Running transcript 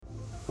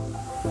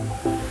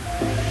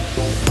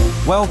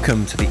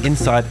Welcome to the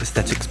Inside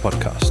Aesthetics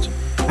podcast.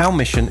 Our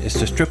mission is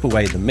to strip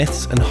away the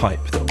myths and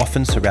hype that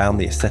often surround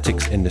the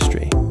aesthetics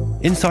industry.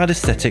 Inside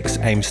Aesthetics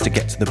aims to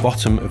get to the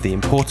bottom of the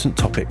important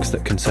topics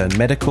that concern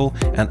medical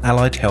and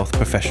allied health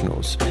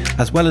professionals,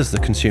 as well as the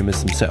consumers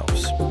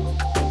themselves.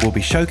 We'll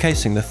be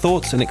showcasing the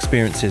thoughts and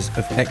experiences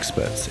of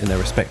experts in their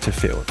respective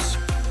fields.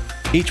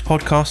 Each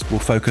podcast will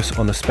focus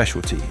on a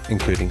specialty,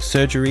 including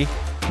surgery,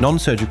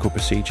 non-surgical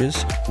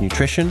procedures,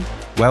 nutrition,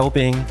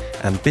 well-being,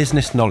 and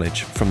business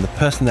knowledge from the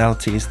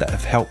personalities that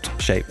have helped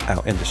shape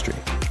our industry.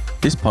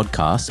 This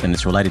podcast and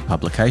its related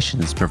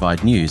publications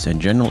provide news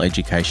and general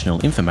educational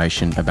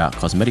information about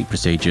cosmetic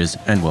procedures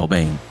and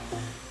well-being.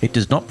 It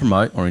does not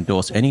promote or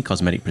endorse any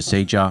cosmetic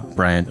procedure,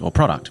 brand, or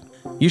product.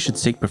 You should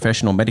seek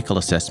professional medical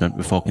assessment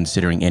before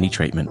considering any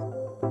treatment.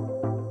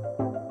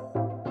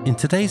 In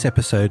today's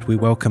episode, we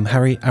welcome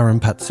Harry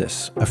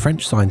Arampatsis, a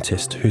French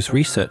scientist whose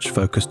research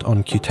focused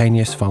on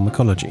cutaneous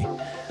pharmacology.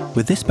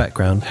 With this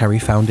background, Harry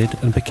founded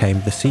and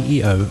became the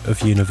CEO of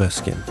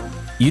Universkin.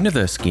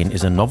 Universkin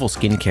is a novel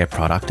skincare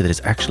product that is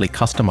actually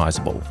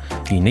customizable,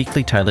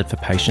 uniquely tailored for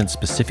patients'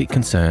 specific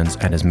concerns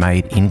and is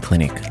made in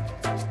clinic.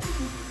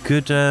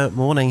 Good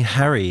morning,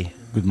 Harry.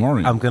 Good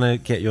morning. I'm going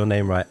to get your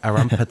name right,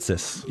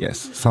 Arampatsis. Yes,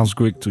 sounds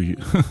Greek to you.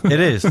 It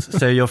is.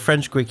 So you're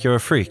French Greek, you're a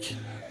freak.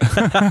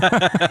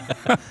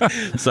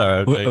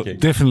 Sorry, I'm joking.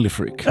 Definitely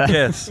freak.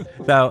 Yes.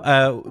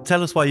 Now,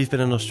 tell us why you've been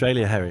in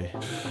Australia, Harry.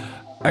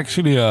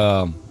 Actually,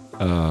 we're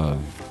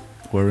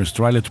in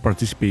Australia to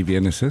participate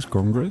in the NSS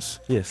Congress.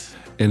 Yes.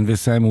 And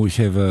this time we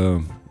have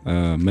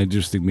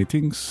majestic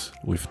meetings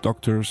with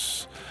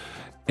doctors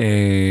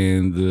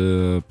and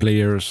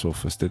players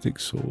of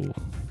aesthetics. So.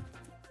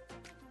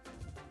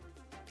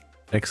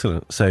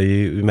 Excellent. So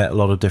you met a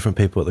lot of different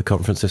people at the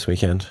conference this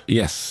weekend?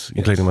 Yes.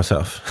 Including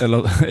myself. A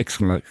lot.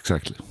 Excellent.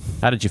 Exactly.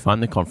 How did you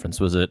find the conference?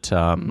 Was it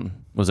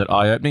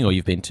eye-opening, or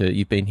you've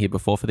been here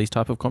before for these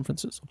type of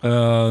conferences?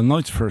 No,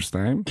 it's first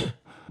time.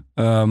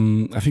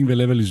 I think the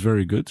level is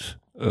very good.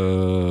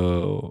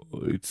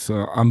 It's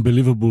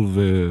unbelievable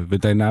the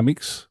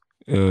dynamics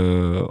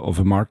of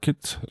a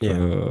market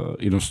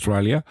in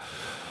Australia.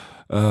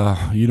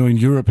 In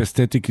Europe,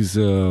 aesthetic is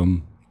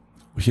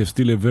we have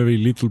still a very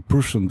little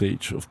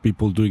percentage of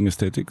people doing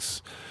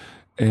aesthetics,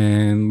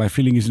 and my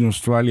feeling is in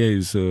Australia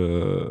is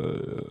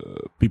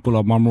people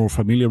are more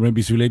familiar. Maybe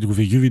it's related with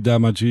the UV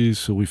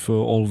damages, with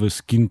all the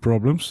skin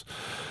problems.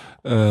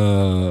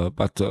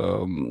 But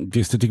the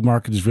aesthetic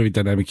market is very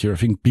dynamic here. I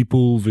think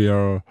people, they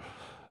are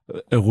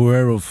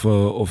aware of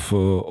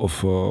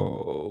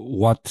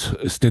what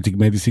aesthetic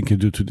medicine can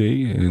do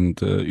today,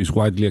 and is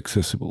widely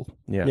accessible.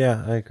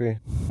 Yeah, I agree.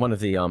 One of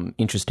the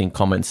interesting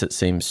comments that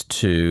seems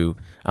to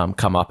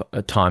come up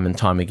time and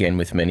time again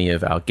with many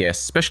of our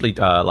guests, especially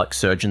like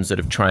surgeons that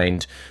have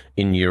trained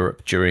in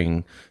Europe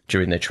during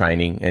their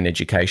training and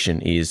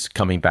education, is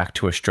coming back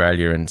to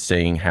Australia and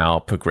seeing how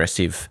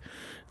progressive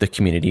the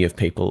community of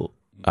people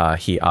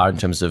here are in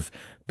terms of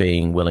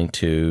being willing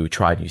to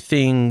try new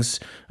things,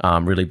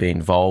 really be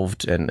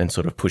involved and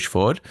sort of push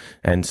forward.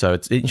 And so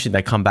it's interesting,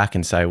 they come back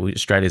and say, well,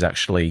 Australia's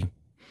actually,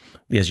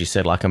 as you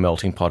said, like a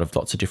melting pot of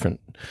lots of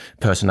different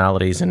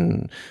personalities,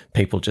 and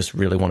people just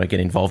really want to get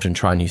involved and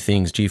try new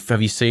things.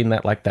 Have you seen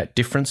that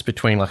difference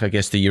between, like, I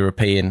guess, the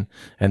European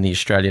and the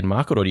Australian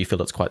market, or do you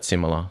feel it's quite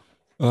similar?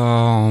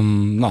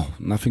 No,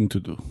 nothing to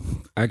do.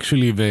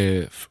 Actually,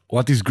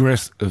 what is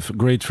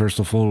great, first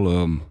of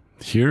all,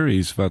 here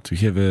is that we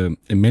have a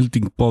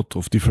melting pot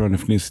of different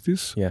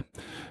ethnicities,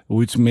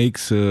 which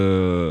makes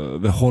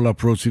the whole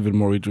approach even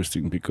more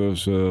interesting,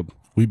 because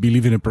we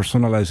believe in a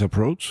personalized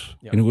approach,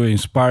 and we're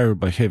inspired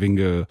by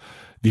having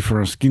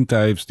different skin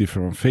types,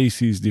 different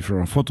faces,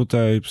 different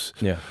phototypes,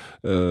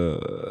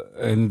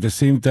 and at the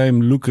same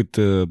time look at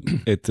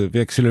the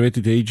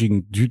accelerated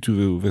aging due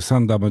to the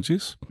sun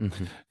damages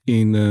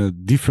in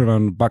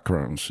different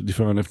backgrounds,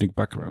 different ethnic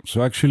backgrounds.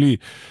 So actually,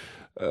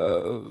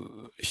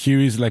 here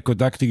is like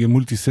conducting a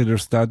multi-center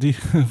study,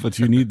 but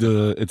you need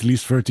at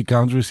least 30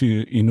 countries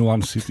in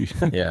one city.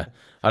 Yeah.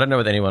 I don't know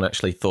whether anyone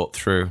actually thought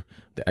through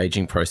the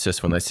aging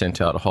process when they sent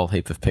out a whole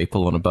heap of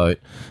people on a boat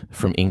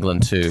from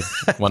England to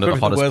one of the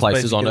hottest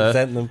places on earth.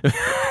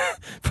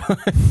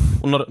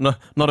 Well,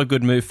 not a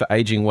good move for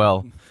aging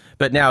well.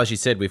 But now, as you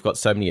said, we've got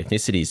so many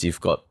ethnicities.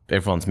 You've got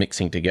everyone's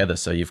mixing together.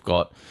 So you've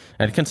got,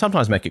 and it can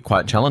sometimes make it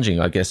quite challenging,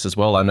 I guess, as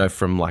well. I know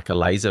from like a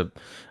laser,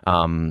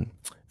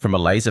 from a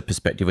laser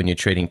perspective, when you're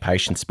treating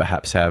patients,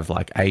 perhaps have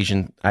like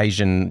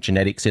Asian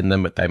genetics in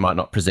them, but they might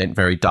not present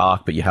very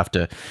dark. But you have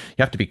to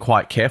be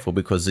quite careful,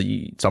 because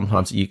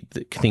sometimes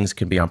things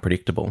can be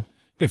unpredictable.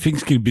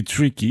 Things can be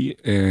tricky,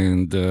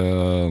 and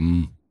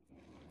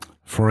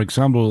for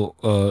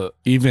example,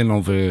 even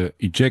of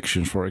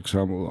injections. For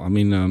example, I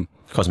mean.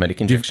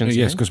 Cosmetic injections?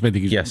 Yes,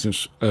 cosmetic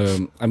injections.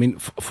 I mean,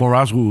 for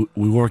us, we're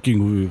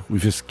working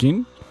with the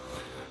skin.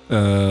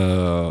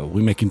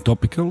 We're making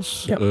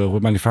topicals. We're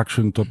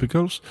manufacturing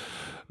topicals.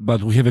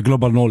 But we have a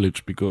global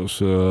knowledge,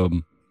 because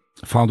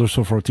founders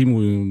of our team,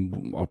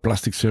 we are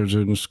plastic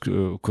surgeons,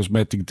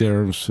 cosmetic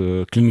derms,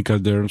 clinical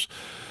derms.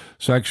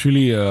 So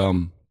actually,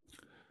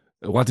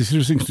 what is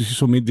interesting is to see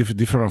so many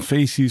different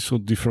faces, so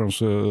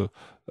different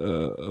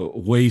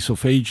ways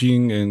of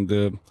aging, and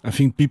I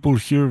think people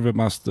here they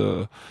must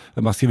have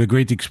a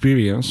great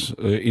experience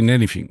in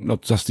anything,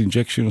 not just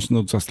injections,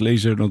 not just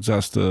laser, not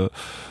just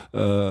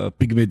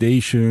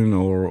pigmentation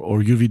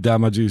or UV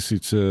damages.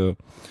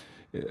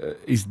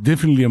 It's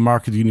definitely a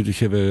market you need to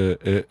have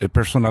a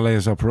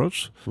personalized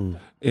approach,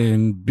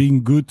 and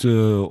being good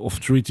of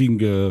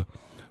treating.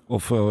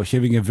 Of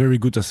having a very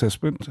good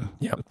assessment,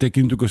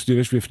 taking into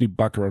consideration ethnic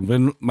background.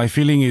 When my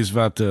feeling is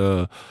that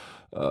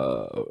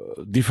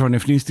different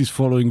ethnicities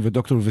following the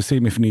doctor of the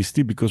same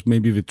ethnicity because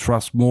maybe they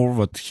trust more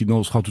that he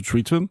knows how to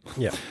treat them.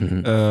 Yeah.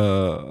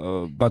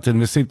 But at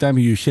the same time,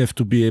 you have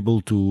to be able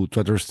to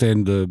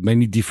understand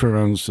many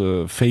different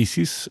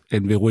faces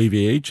and the way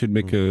they age and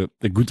make a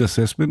good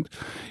assessment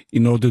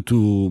in order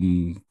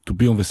to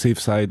be on the safe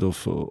side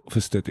of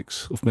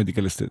aesthetics, of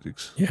medical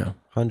aesthetics. Yeah.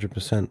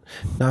 100%.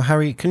 Now,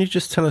 Harry, can you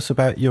just tell us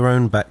about your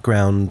own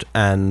background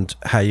and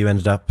how you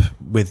ended up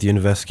with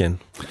Universkin?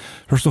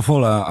 First of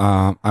all,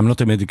 I'm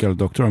not a medical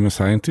doctor. I'm a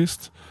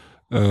scientist.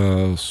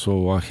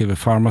 So I have a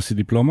pharmacy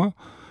diploma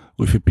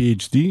with a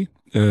PhD,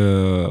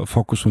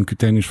 focus on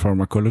cutaneous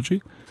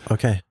pharmacology.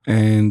 Okay.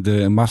 And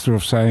a Master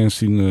of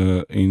Science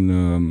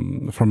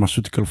in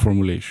pharmaceutical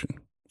formulation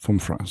from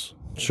France.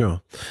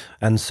 Sure.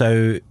 And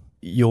so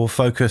your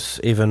focus,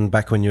 even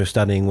back when you were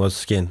studying, was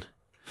skin?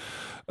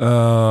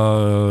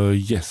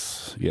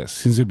 Yes,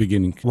 since the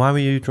beginning. Why were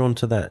you drawn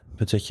to that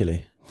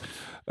particularly?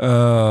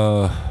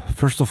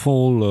 First of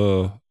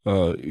all,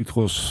 it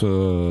was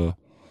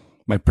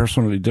my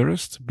personal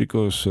interest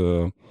because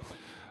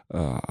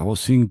I was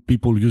seeing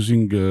people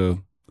using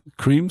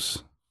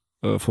creams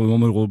from the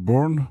moment they were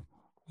born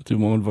to the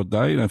moment they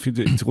died. And I think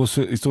it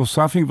was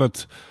something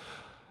that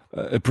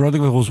a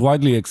product that was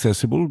widely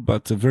accessible,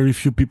 but very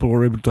few people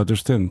were able to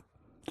understand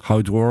how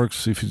it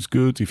works, if it's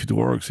good, if it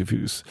works, if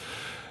it is.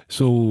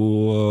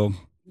 So,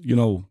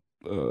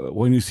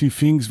 when you see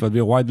things that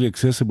are widely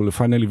accessible,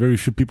 finally very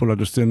few people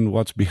understand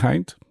what's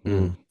behind,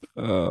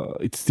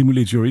 it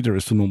stimulates your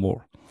interest to know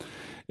more.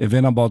 And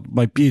then about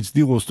my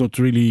PhD was not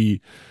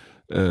really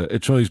a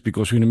choice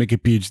because when you make a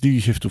PhD,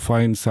 you have to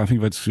find something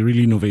that's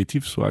really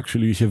innovative. So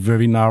actually you have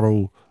very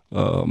narrow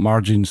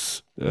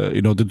margins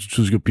in order to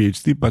choose your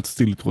PhD, but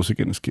still it was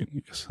again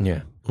skin, yes.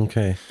 Yeah.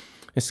 Okay.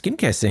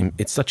 Skincare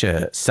it's such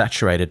a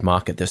saturated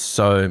market. There's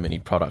so many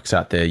products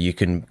out there. You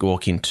can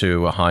walk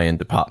into a high-end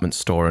department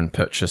store and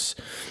purchase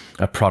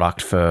a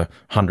product for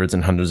hundreds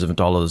and hundreds of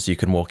dollars. You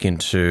can walk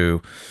into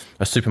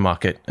a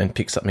supermarket and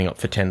pick something up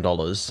for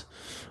 $10,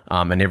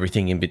 and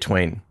everything in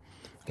between.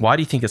 Why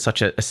do you think it's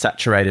such a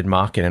saturated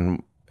market,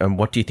 and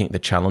what do you think the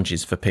challenge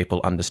is for people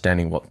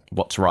understanding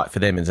what's right for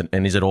them?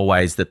 And is it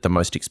always that the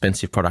most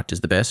expensive product is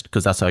the best?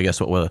 Because that's, I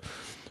guess, what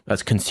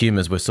as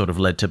consumers, we're sort of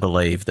led to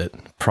believe that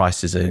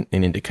price is an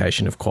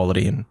indication of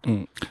quality. And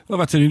Well,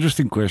 that's an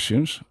interesting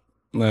question.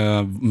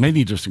 Many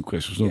interesting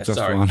questions, not just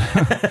one.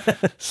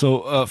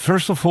 So,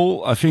 first of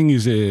all, I think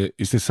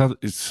it's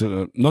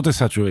not a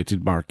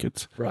saturated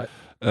market, right?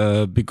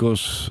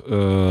 Because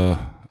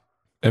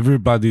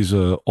everybody's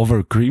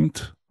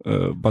over-creamed,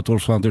 but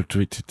also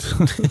under-treated.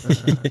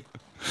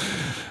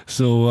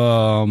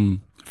 So,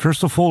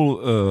 first of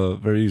all,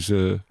 there is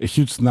a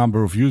huge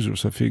number of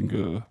users. I think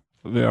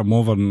there are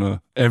more than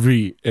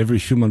every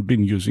human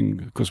being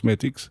using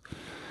cosmetics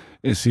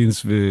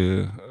since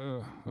the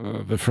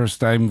first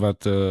time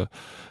that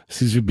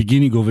since the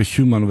beginning of a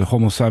human, the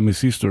Homo sapiens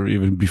history,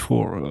 even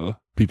before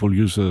people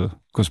use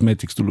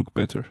cosmetics to look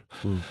better.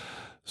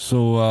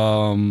 So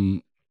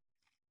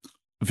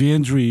the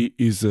entry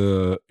is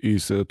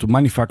to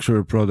manufacture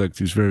a product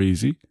is very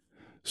easy.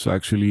 So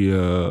actually,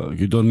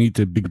 you don't need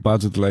a big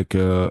budget like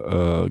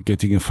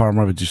getting a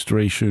pharma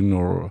registration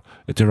or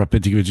a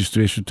therapeutic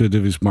registration to enter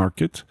this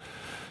market.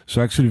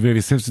 So actually, the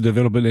research and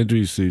development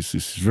entry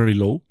is very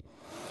low.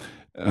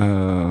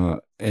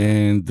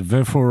 And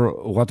therefore,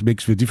 what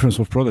makes the difference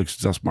of products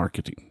is just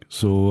marketing.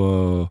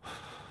 So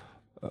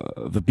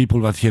the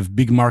people that have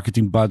big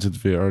marketing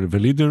budget, they are the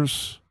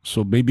leaders.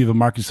 So maybe the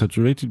market is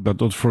saturated, but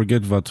don't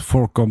forget that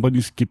 4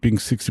 companies keeping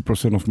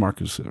 60% of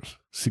market shares.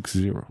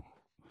 60.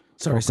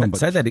 Sorry,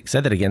 say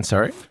that again,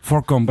 sorry.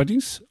 4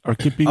 companies are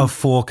keeping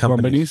 4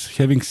 companies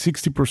having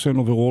 60%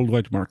 of the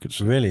worldwide market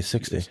share. Really,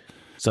 60? Yes.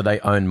 So they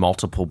own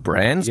multiple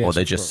brands, or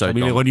they're just so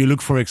dominant? When you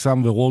look, for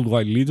example, the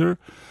worldwide leader,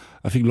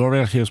 I think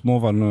L'Oreal has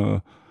more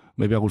than,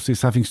 maybe I would say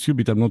something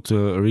stupid, I'm not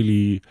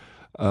really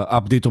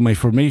update on my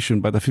information,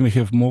 but I think they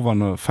have more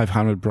than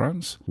 500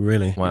 brands.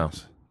 Really? Wow.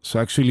 So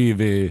actually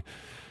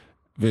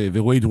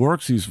the way it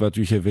works is that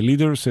we have the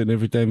leaders, and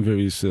every time there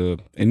is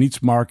in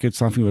each market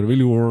something that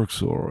really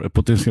works or a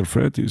potential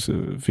threat is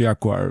we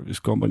acquire this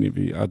company,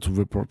 we add to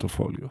the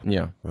portfolio.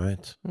 Yeah.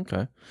 Right.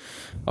 Okay.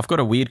 I've got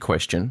a weird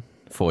question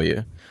for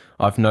you.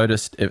 I've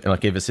noticed,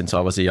 like ever since I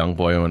was a young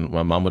boy, when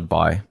my mum would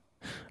buy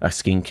a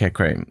skincare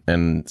cream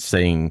and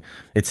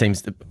it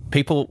seems that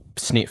people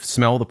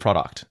smell the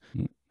product.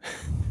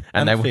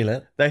 And they feel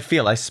it. They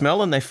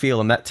smell and they feel,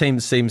 and that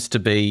seems to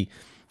be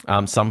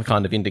some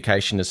kind of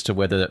indication as to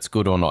whether that's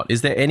good or not.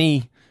 Is there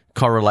any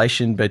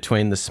correlation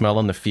between the smell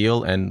and the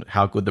feel and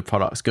how good the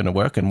product's going to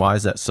work? And why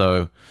is that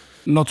so?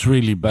 Not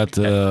really, but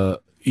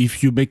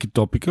if you make it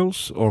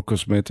topicals or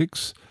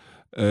cosmetics,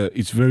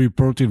 it's very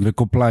important the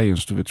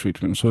compliance to the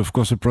treatment. So, of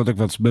course, a product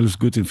that smells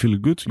good and feels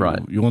good,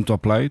 you want to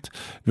apply it.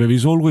 There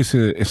is always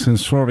a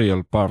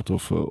sensorial part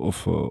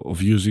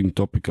of using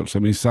topicals. I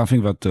mean, it's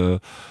something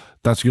that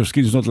that's your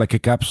skin. Is not like a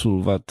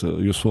capsule that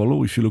you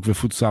swallow. If you look at the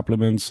food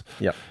supplements,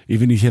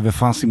 even if you have a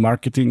fancy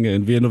marketing,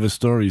 and the end of the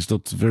story is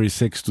not very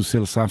sexy to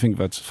sell something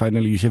that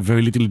finally you have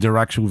very little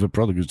interaction with the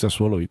product. You just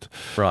swallow it.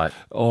 Right.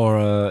 Or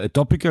a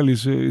topical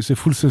is a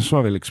full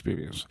sensorial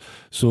experience.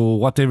 So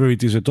whatever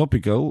it is, a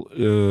topical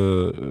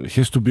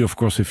has to be, of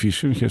course,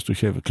 efficient. Has to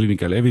have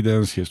clinical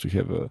evidence. Has to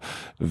have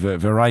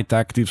the right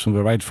actives on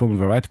the right form,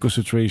 the right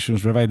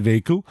concentrations, the right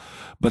vehicle.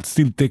 But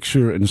still,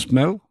 texture and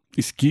smell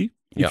is key.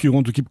 If you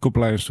want to keep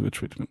compliance to the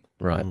treatment.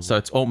 Right. So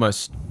it's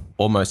almost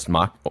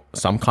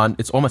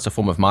it's almost a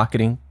form of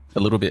marketing a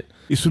little bit.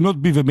 It should not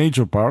be the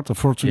major part.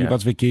 Unfortunately,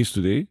 that's the case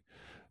today.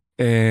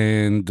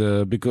 And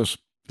because,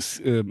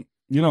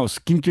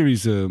 skincare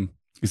is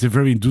a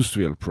very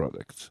industrial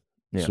product.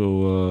 Yeah.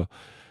 So,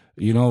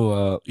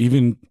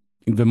 even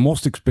in the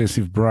most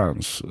expensive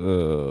brands,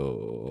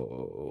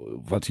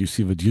 what you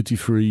see, the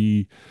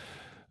duty-free,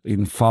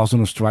 in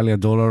 1,000 Australian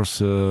dollars,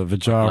 the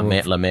jar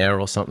La Mer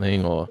or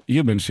something, or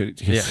you mentioned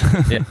it, yes.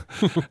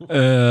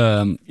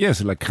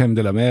 Yes, like Crème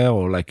de la Mer,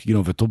 or like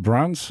the top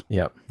brands,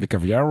 the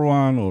caviar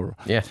one, or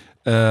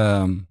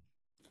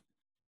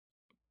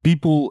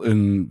people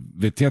and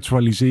the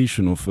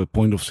theatralization of a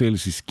point of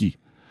sales is key.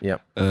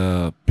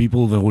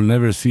 People that will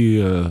never see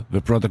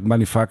the product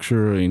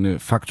manufacturer in a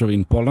factory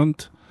in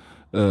Poland.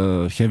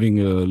 Having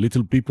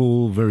little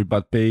people, very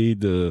bad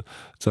paid,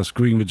 just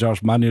screwing the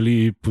jars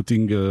manually,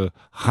 putting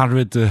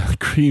 100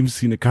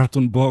 creams in a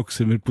carton box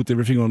and then put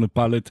everything on a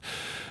pallet.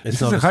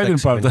 This is a hiding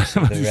part.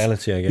 The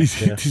reality, I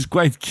guess. It is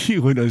quite key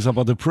when it's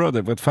about the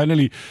product. But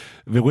finally,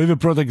 the way the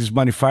product is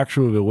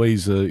manufactured, the way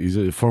is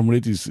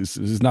formulated,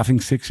 is nothing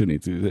sexy in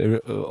it.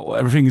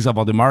 Everything is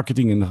about the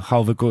marketing and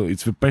how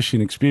it's the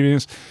patient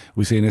experience.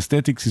 We say in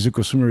aesthetics, it's a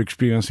consumer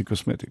experience in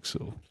cosmetics.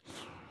 So,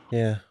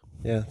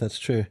 yeah, that's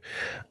true.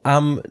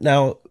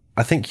 Now,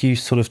 I think you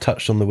sort of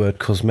touched on the word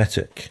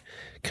cosmetic.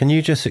 Can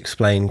you just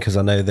explain, because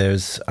I know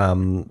there's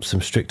some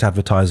strict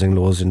advertising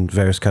laws in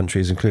various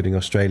countries, including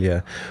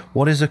Australia.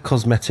 What is a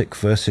cosmetic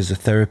versus a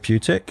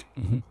therapeutic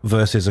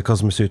versus a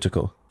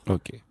cosmeceutical?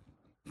 Okay.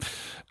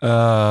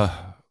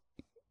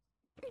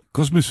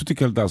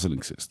 Cosmeceutical doesn't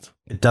exist.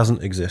 It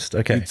doesn't exist.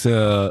 Okay. It's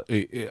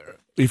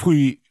if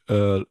we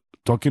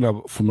talking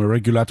about from a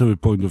regulatory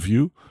point of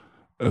view,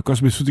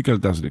 cosmeceutical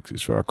doesn't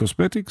exist. There are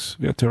cosmetics,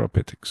 there are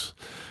therapeutics.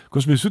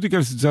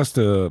 Cosmeceuticals is just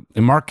a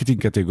marketing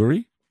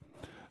category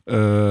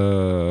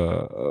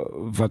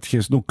that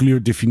has no clear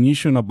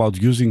definition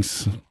about using,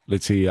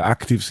 let's say,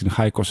 actives in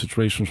high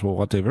concentrations or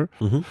whatever.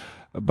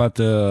 But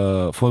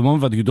for the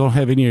moment that you don't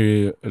have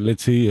any,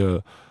 let's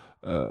say,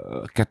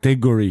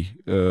 category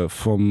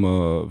from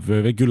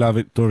the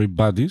regulatory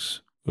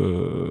bodies,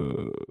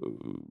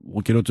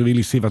 we cannot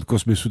really say that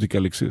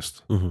cosmeceutical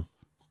exists.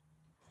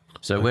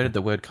 So where did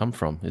the word come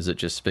from? Is it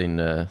just been...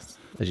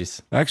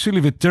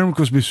 Actually, the term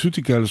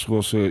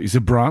cosmeceuticals is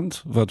a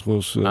brand that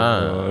was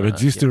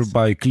registered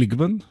by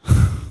Kligman.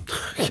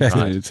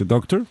 Right. It's a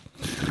doctor,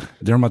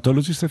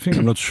 dermatologist, I think.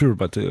 I'm not sure,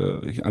 but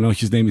I know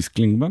his name is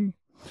Klingman.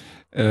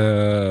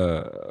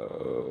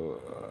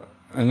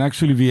 And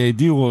actually, the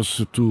idea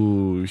was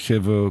to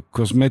have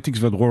cosmetics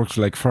that works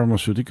like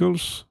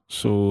pharmaceuticals.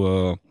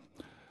 So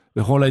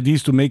the whole idea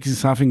is to make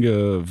something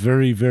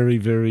very, very,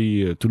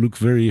 very to look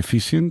very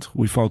efficient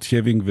without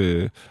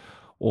having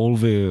all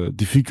the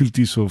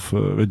difficulties of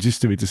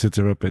registering it as a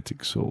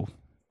therapeutic. So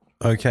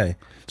okay,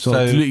 so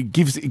it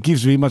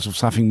gives the image of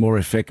something more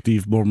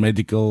effective, more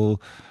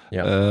medical.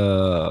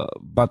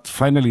 But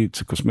finally,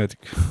 it's a cosmetic.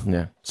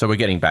 Yeah. So we're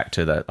getting back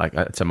to that. Like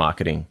it's a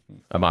marketing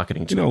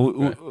tool.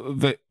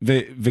 Right?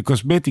 The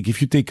cosmetic.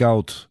 If you take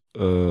out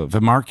the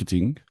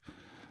marketing,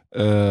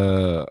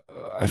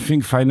 I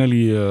think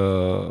finally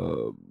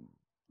it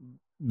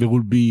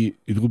will be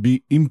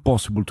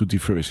impossible to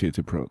differentiate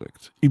a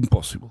product.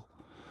 Impossible.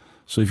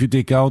 So if you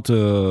take out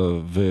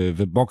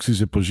the boxes,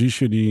 the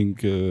positioning.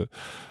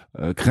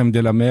 Crème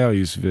de la Mer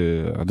is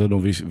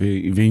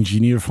the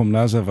engineer from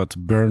NASA that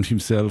burned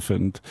himself,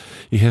 and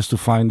he has to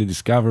find the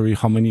discovery.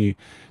 How many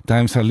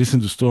times I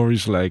listen to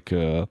stories like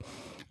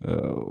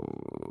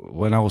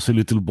when I was a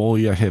little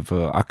boy, I have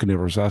acne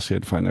rosacea,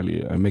 and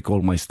finally I make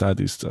all my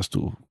studies just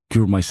to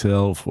cure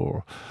myself,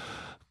 or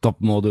top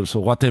models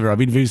or whatever. I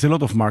mean, there is a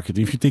lot of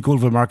marketing. If you take all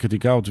the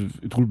marketing out,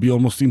 it will be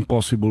almost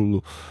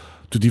impossible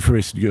to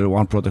differentiate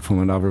one product from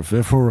another.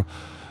 Therefore,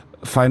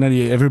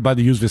 finally,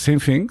 everybody uses the same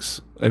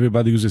things.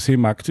 Everybody uses the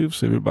same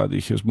actives. Everybody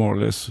has more or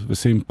less the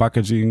same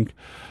packaging.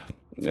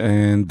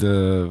 And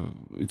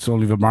it's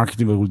only the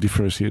marketing that will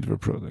differentiate the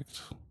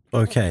product.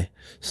 Okay.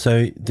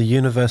 So the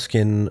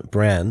Universkin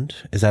brand,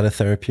 is that a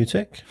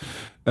therapeutic?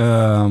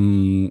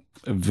 The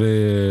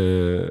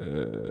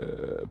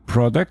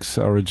products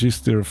are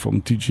registered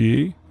from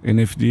TGA and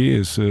FDA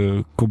as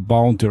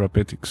compound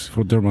therapeutics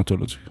for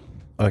dermatology.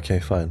 Okay,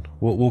 fine.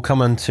 We'll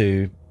come on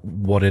to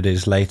what it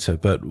is later,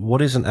 but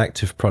what is an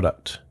active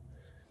product?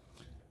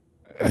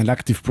 An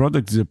active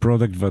product is a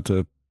product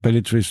that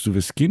penetrates to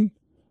the skin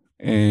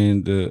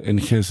and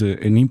has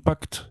an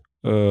impact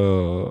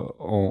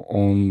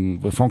on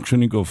the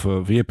functioning of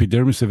the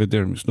epidermis and the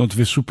dermis, not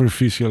the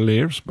superficial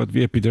layers, but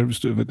the epidermis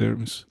to the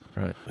dermis.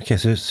 Right. Okay,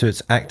 so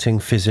it's acting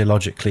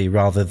physiologically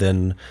rather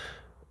than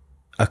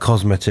a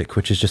cosmetic,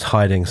 which is just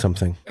hiding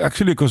something.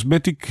 Actually, a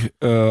cosmetic,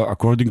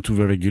 according to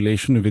the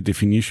regulation and the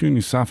definition,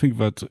 is something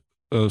that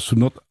should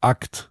not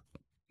act.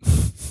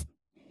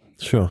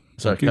 Sure.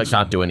 So it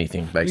can't do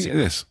anything,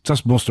 basically. Yes,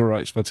 just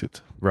moisturize, that's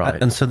it.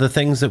 Right. And so the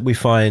things that we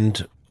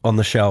find on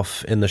the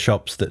shelf in the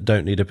shops that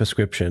don't need a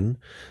prescription,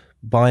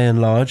 by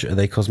and large, are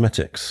they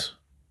cosmetics?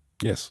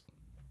 Yes.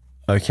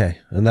 Okay.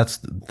 And that's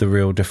the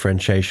real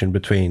differentiation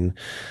between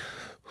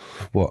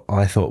what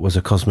I thought was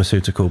a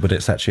cosmeceutical, but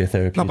it's actually a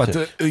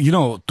therapeutic.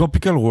 No, but,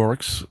 topical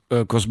works,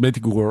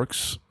 cosmetic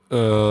works,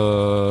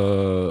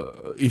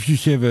 if you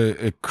have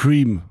a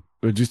cream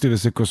registered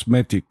as a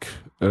cosmetic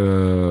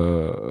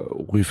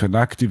with an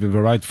active in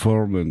the right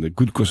form and a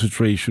good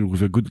concentration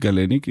with a good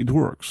galenic, it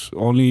works.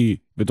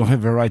 Only they don't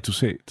have the right to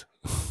say it.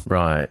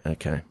 Right.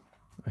 Okay.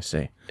 I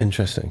see.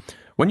 Interesting.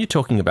 When you're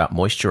talking about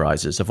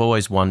moisturizers, I've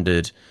always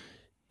wondered,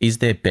 is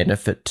there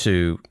benefit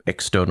to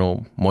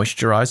external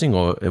moisturizing,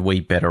 or are we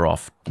better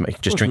off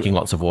just drinking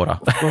lots of water?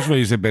 Of course, there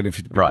is a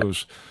benefit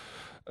because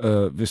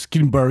the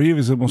skin barrier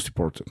is the most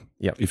important.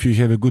 Yep. If you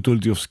have a good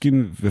quality of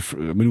skin,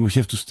 we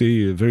have to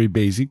stay very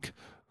basic.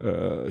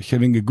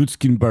 Having a good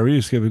skin barrier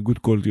is have a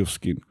good quality of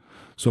skin.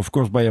 So, of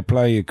course, by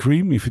applying a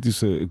cream, if it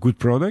is a good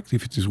product,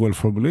 if it is well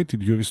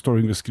formulated, you're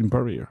restoring the skin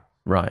barrier.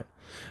 Right.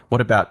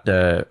 What about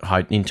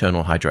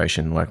internal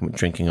hydration, like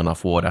drinking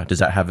enough water? Does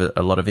that have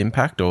a lot of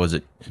impact, or is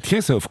it?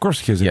 Yes, of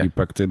course, it has an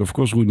impact, and of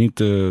course, we need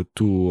to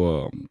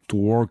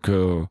work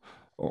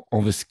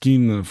on the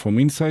skin from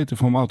inside and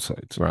from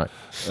outside. Right.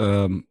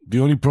 The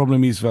only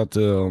problem is that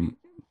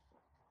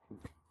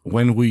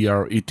when we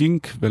are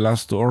eating, the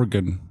last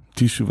organ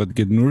tissue that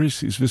get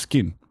nourished is the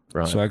skin.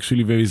 Right. So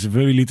actually, there is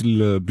very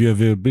little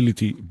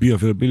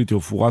bioavailability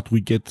of what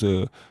we get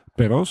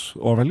peros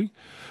orally,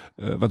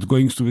 that's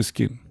going to the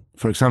skin.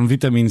 For example,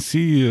 vitamin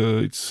C,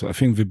 I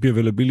think the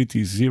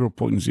bioavailability is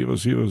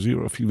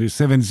 0.000. I think there's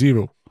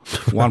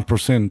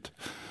 1%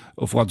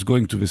 of what's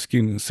going to the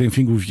skin. Same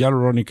thing with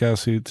hyaluronic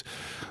acid.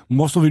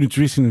 Most of the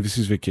nutrition, this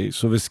is the case.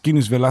 So the skin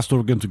is the last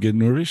organ to get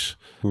nourished.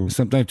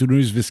 Sometimes to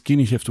nourish the skin,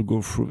 you have to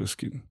go through the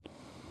skin.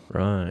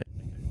 Right.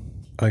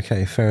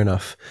 Okay, fair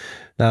enough.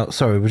 Now,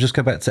 sorry, we'll just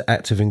go back to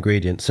active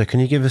ingredients. So can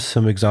you give us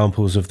some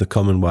examples of the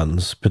common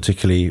ones,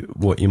 particularly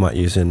what you might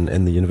use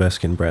in the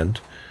Universkin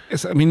brand?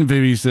 Yes, I mean,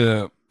 there is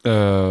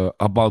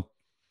about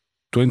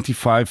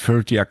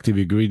 25-30 active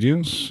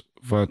ingredients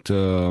that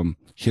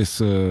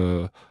has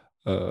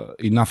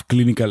enough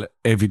clinical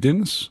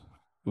evidence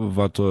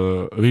that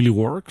really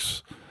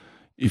works.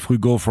 If we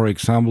go, for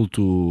example,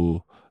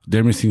 to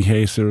dermis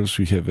enhancers,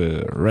 we have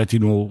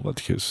retinol that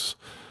has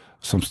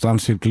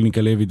substantial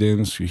clinical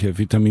evidence. You have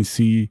vitamin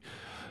C.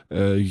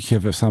 You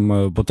have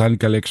some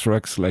botanical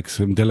extracts like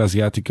Centella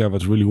asiatica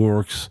that really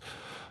works.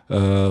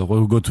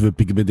 When we go to the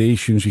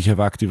pigmentations, we have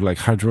active like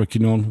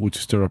hydroquinone, which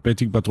is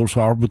therapeutic, but also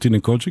arbutin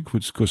and kojic,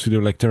 which is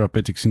considered like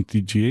therapeutics in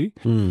TGA,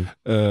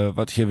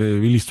 that have a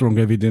really strong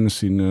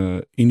evidence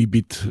in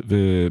inhibit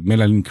the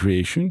melanin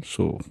creation,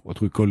 so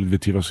what we call it the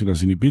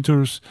tyrosinase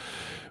inhibitors.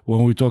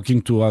 When we're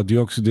talking to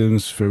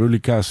antioxidants,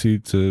 ferulic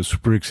acid,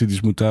 superoxide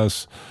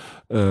dismutase,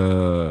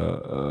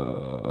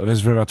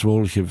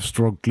 resveratrol have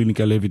strong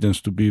clinical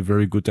evidence to be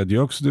very good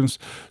antioxidants.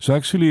 So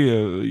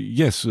actually,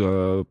 yes,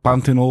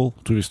 panthenol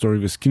to restore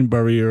the skin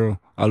barrier,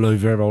 aloe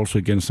vera also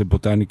against the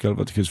botanical,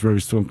 but has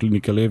very strong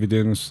clinical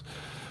evidence.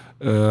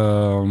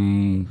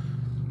 Alpha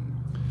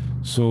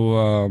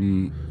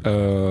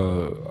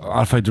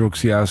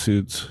hydroxy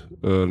acid,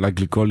 like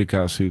glycolic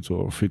acid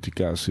or phytic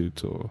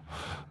acid, or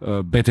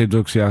beta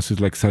hydroxy acid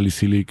like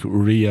salicylic,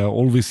 urea,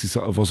 all this is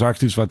those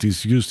actives that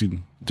is used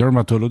in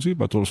dermatology,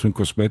 but also in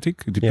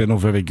cosmetic. It depends on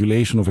the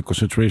regulation of the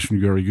concentration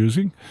you are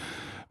using,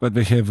 but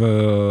they have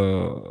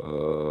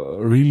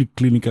really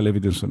clinical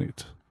evidence on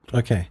it.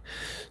 Okay,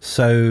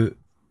 so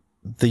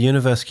the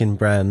Universkin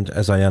brand,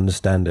 as I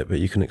understand it, but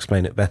you can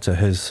explain it better,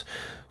 has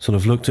sort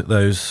of looked at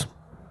those.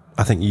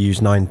 I think you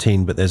use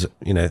 19, but there's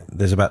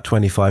about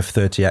 25,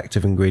 30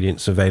 active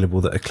ingredients available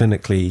that are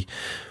clinically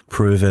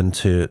proven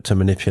to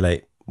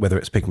manipulate, whether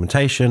it's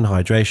pigmentation,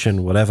 hydration,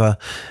 whatever.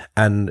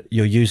 And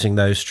you're using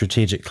those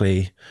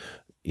strategically,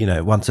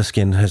 once a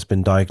skin has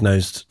been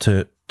diagnosed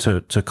to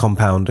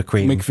compound a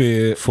cream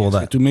for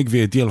that. To make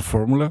the ideal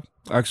formula.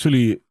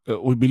 Actually,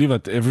 we believe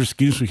that every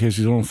skin has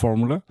its own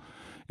formula.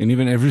 And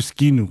even every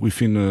skin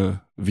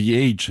within the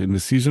age and the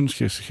season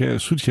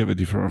should have a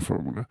different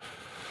formula.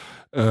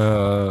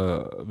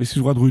 This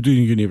is what we do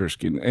in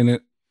Universkin. And,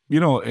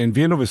 in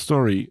the end of the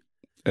story,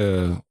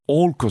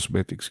 all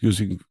cosmetics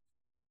using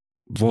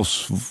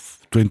those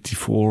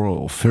 24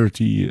 or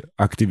 30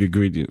 active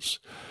ingredients,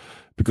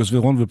 because they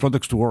want the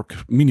products to work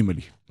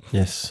minimally.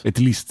 Yes. At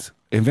least.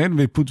 And then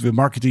they put the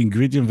marketing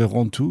ingredient they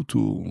want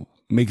to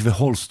make the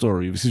whole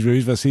story. This is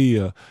where they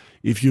say,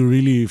 if you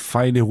really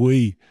find a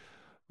way,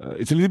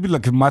 it's a little bit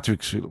like a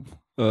Matrix film.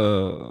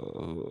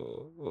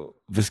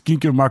 The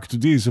skincare market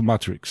today is a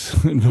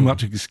matrix, and the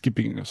matrix is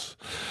keeping us.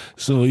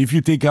 So if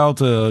you take out,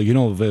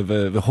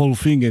 the whole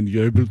thing, and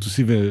you're able to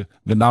see the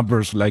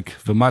numbers like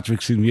the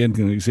matrix in the end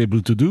is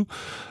able to do,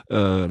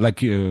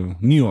 like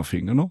Neo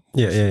thing,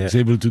 Yeah. Is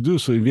able to do.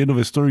 So in the end of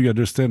the story, you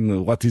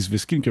understand what is the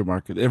skincare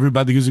market.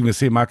 Everybody using the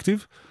same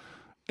active,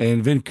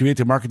 and then create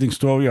a marketing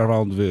story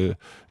around the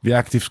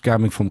actives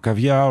coming from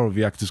caviar, or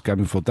the actives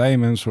coming from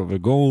diamonds, or the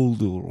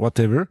gold, or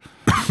whatever,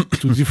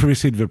 to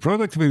differentiate the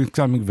product. When it's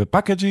coming the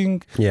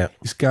packaging,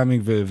 it's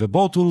coming the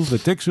bottle, the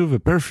texture, the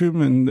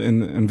perfume,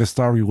 and the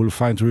star you will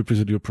find to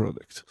represent your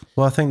product.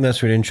 Well, I think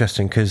that's really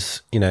interesting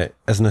because,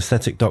 as an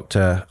aesthetic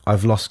doctor,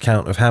 I've lost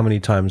count of how many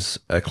times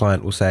a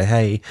client will say,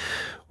 hey,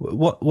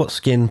 what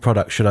skin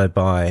product should I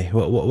buy?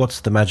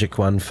 What's the magic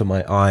one for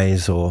my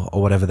eyes, or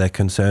whatever their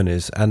concern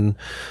is? And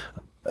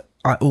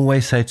I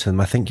always say to them,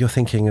 I think you're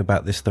thinking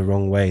about this the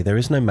wrong way. There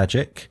is no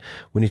magic.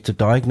 We need to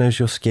diagnose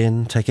your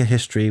skin, take a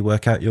history,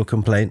 work out your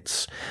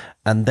complaints,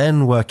 and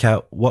then work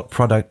out what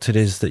product it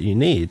is that you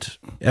need.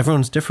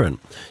 Everyone's different.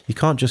 You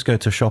can't just go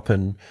to shop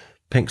and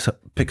pick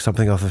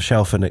something off a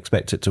shelf and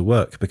expect it to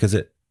work, because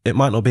it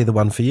might not be the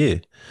one for you.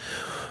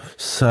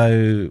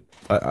 So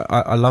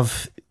I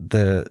love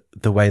the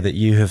way that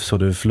you have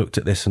sort of looked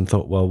at this and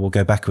thought, well, we'll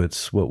go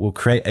backwards. We'll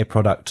create a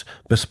product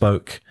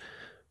bespoke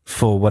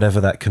for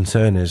whatever that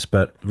concern is,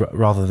 but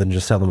rather than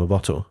just sell them a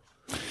bottle.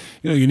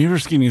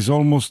 Universkin is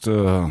almost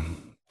 20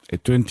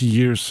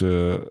 years,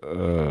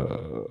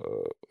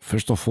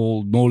 first of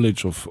all,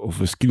 knowledge of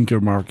the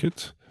skincare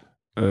market.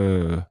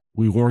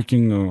 We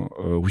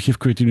have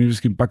created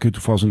Universkin back in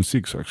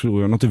 2006. Actually,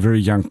 we are not a very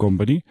young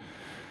company.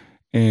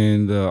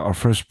 And our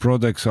first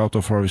products out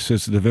of our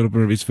research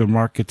development reached the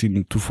market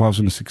in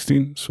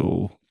 2016.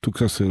 So it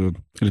took us a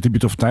little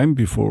bit of time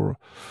before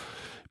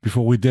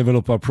we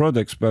develop our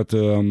products, but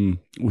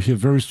we have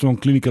very strong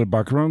clinical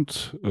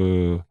background.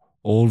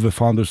 All the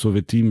founders of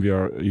the team, we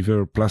are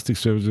either plastic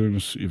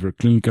surgeons, either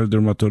clinical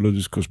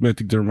dermatologists,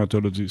 cosmetic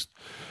dermatologists.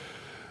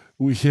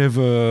 We have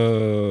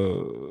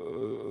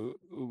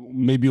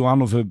maybe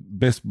one of the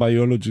best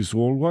biologists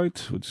worldwide,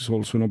 which is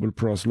also Nobel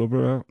Prize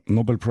laureate.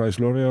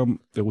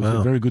 We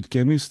have very good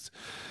chemists.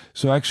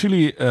 So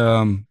actually,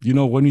 when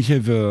you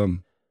have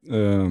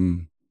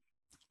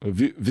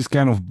this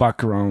kind of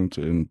background,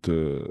 and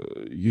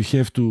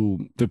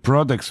the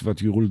products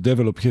that you will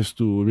develop has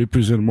to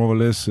represent more or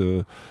less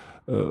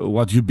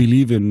what you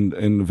believe in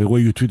and the way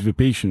you treat the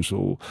patient.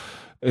 So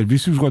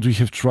this is what we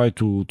have tried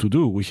to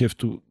do. We have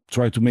to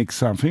try to make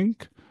something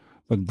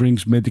that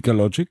brings medical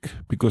logic,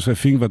 because I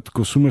think that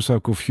consumers are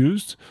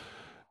confused.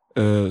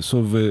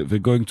 So they're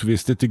going to the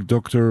aesthetic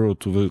doctor or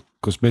to the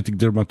cosmetic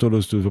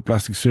dermatologist, to the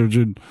plastic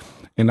surgeon,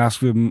 and ask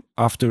them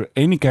after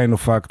any kind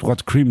of fact,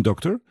 what cream,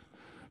 doctor?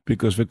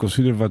 Because they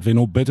consider that they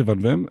know better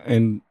than them.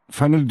 And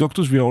finally,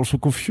 doctors, we are also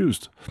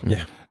confused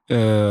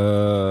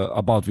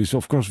about this.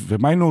 Of course, they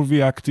might not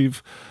be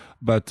active,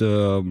 but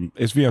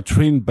as we are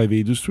trained by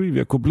the industry, we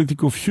are completely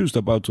confused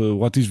about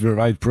what is the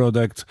right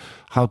product,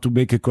 how to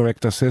make a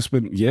correct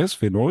assessment. Yes,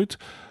 they know it.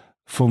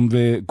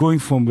 Going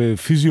from the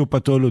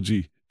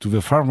physiopathology to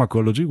the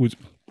pharmacology, which,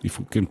 if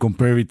we can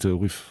compare it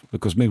with the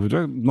cosmetic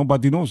drug,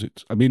 nobody knows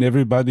it. I mean,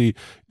 everybody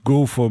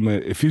go from a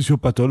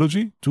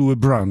physiopathology to a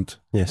brand.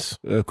 Yes.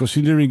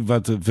 Considering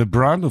that the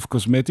brand of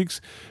cosmetics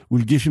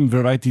will give him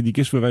the right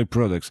indication, the right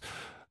products.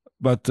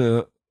 But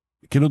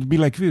it cannot be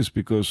like this,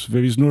 because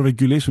there is no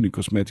regulation in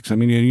cosmetics. I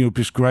mean, you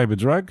prescribe a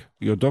drug,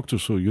 you're a doctor,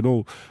 so you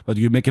know that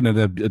you make an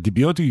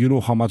antibiotic, you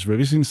know how much there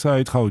is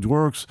inside, how it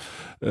works,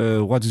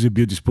 what is the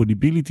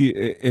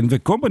biodisponibility. And the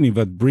company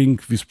that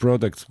brings this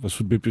product that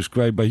should be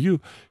prescribed by you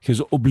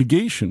has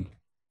obligation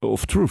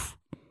of truth.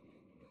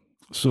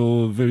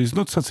 So there is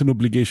not such an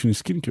obligation in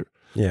skincare.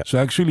 Yeah. So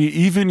actually,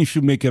 even if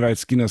you make a right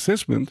skin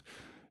assessment,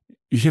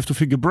 you have to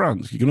think a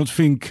brand. You cannot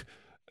think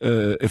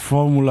a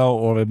formula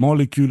or a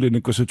molecule and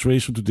a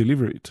concentration to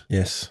deliver it.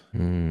 Yes.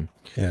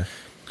 Yeah.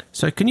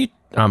 So can you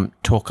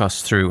talk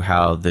us through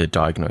how the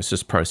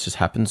diagnosis process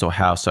happens, or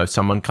so if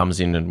someone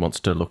comes in and wants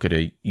to look at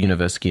a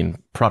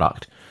Universkin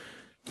product,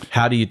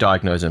 how do you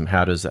diagnose them?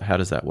 How does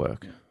that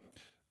work?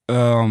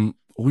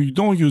 We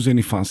don't use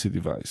any fancy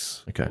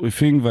device. Okay. We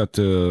think that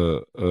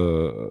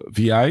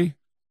the eye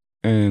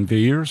and the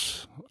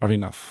ears are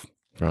enough.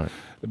 Right.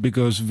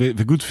 Because the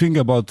good thing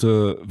about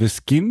the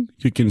skin,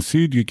 you can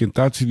see it, you can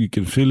touch it, you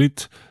can feel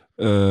it.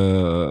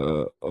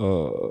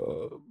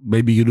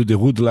 Maybe you do the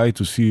hood light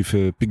to see if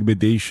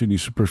pigmentation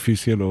is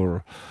superficial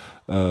or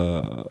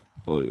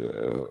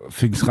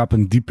things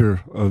happen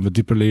deeper on the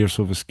deeper layers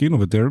of the skin, of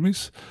the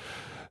dermis.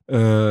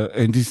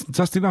 And it's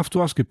just enough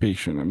to ask a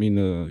patient. I mean,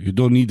 you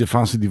don't need a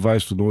fancy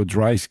device to know a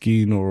dry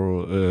skin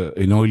or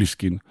an oily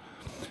skin.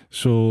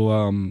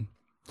 So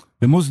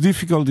The most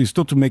difficult is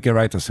not to make a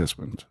right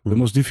assessment. The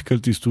most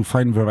difficult is to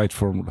find the right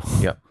formula.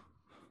 Yeah.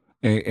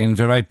 And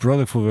the right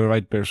product for the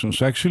right person.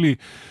 So actually,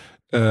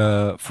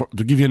 to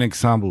give you an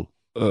example,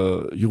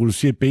 you will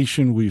see a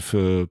patient with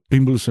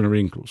pimples and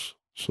wrinkles.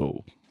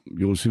 So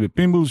you will see the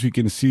pimples. You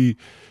can see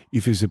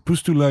if it's a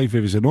pustula, if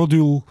there is a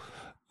nodule.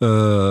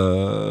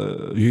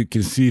 You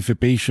can see if a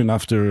patient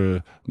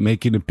after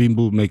making a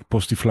pimple make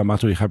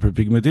post-inflammatory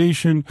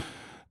hyperpigmentation.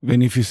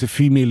 Then if it's a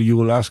female, you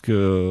will ask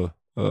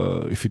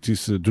if it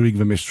is during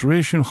the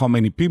menstruation, how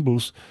many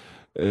pimples.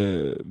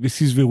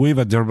 This is the way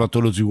that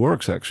dermatology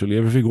works, actually.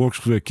 Everything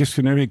works with a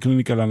questionnaire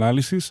clinical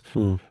analysis.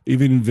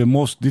 Even in the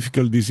most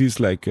difficult disease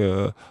like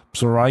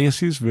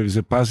psoriasis, there is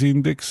a PASI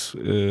index.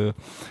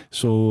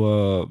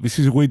 So this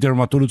is the way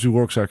dermatology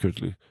works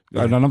accurately.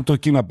 Yeah. And I'm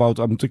talking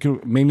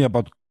mainly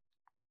about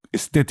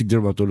aesthetic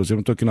dermatology.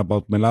 I'm talking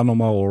about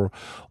melanoma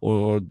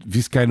or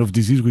this kind of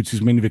disease, which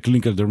is mainly the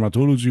clinical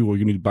dermatology, where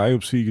you need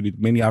biopsy, you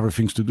need many other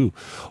things to do.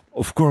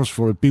 Of course,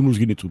 for pimples,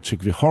 you need to check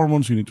the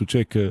hormones, you need to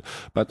check,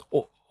 but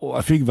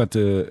I think that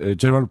a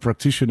general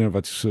practitioner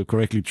that is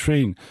correctly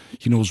trained,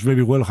 he knows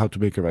very well how to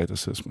make a right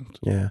assessment.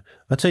 Yeah.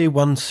 I'll tell you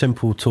one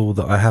simple tool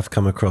that I have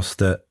come across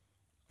that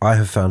I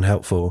have found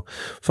helpful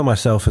for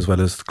myself as well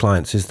as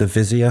clients is the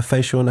Vizia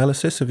facial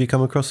analysis. Have you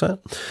come across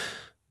that?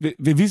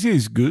 The Vizia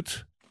is good.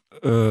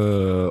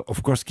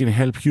 Of course, can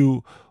help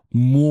you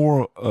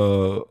more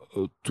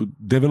to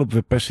develop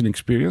the patient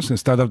experience and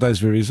standardize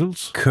the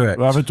results. Correct.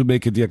 Rather to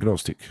make a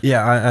diagnostic.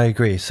 Yeah, I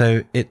agree.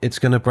 So it's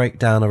going to break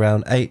down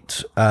around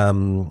 8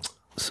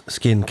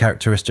 skin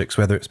characteristics,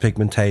 whether it's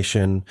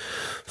pigmentation,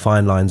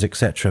 fine lines,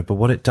 etc. But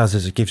what it does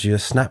is it gives you a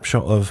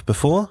snapshot of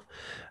before,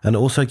 and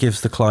also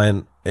gives the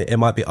client, it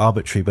might be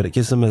arbitrary, but it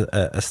gives them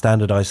a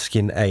standardized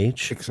skin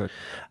age. Exactly.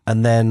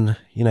 And then,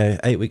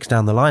 8 weeks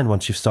down the line,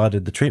 once you've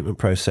started the treatment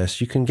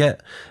process, you can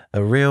get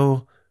a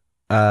real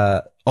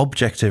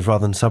objective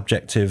rather than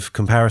subjective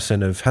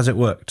comparison of, has it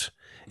worked?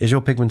 Is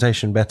your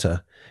pigmentation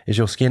better? Is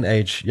your skin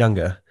age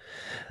younger?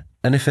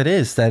 And if it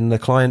is, then the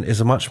client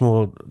is much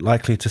more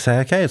likely to say,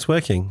 okay, it's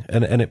working,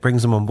 and it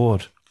brings them on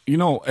board.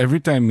 Every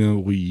time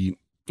we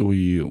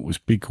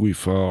speak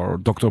with our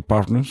doctor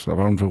partners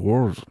around the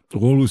world,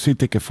 we always say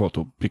take a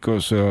photo,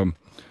 because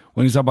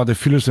when it's about the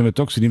fillers and the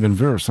toxin, even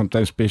there,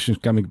 sometimes patients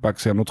coming back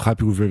say, I'm not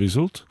happy with the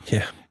result.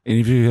 Yeah. And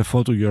if you have a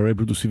photo, you are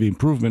able to see the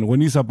improvement.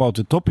 When it's about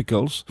the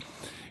topicals,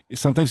 it's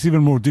sometimes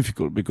even more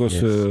difficult, because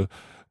the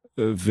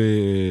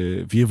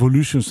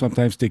evolution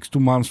sometimes takes 2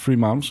 months, 3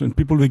 months, and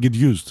people, they get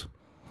used.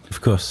 Of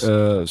course.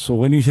 So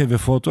when you have a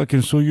photo, I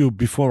can show you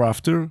before,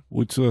 after,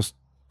 which was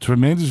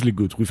tremendously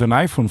good, with an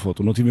iPhone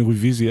photo, not even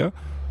with Vizia,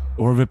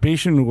 or the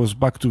patient was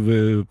back to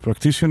the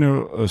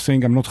practitioner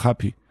saying, I'm not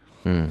happy.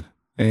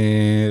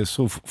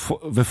 So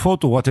the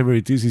photo, whatever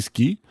it is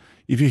key.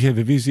 If you have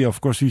a Vizia, of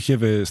course, if you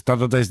have a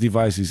standardized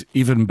device, is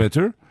even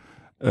better.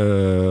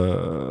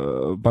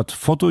 But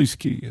photo is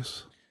key,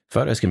 yes.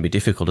 Photos can be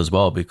difficult as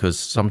well, because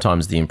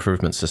sometimes the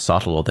improvements are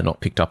subtle, or they're not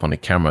picked up on a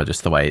camera,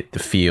 just the way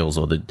it feels,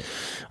 or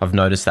I've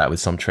noticed that with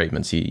some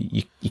treatments,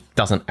 it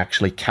doesn't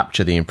actually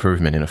capture the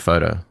improvement in a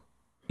photo.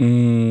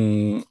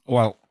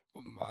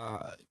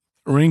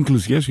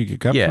 Wrinkles, yes, you can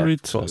capture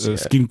it. Course,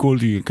 Skin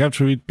quality, you can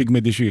capture it.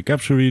 Pigmentation, you can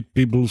capture it.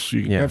 Pimples,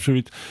 you can capture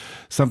it.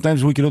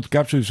 Sometimes we cannot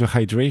capture the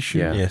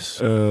hydration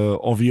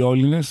or the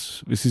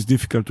oiliness. This is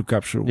difficult to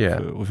capture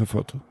with a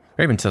photo.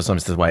 Or even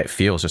sometimes the way it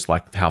feels, just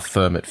like how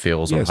firm it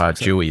feels, or how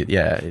dewy.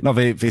 Now,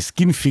 the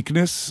skin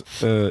thickness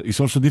is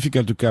also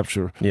difficult to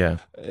capture. Yeah.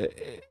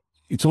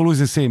 It's always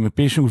the same. A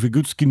patient with a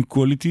good skin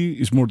quality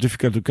is more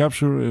difficult to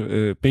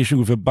capture. A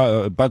patient with a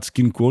bad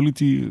skin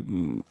quality,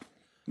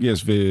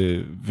 yes,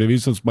 the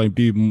results might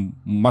be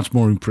much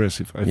more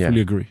impressive. I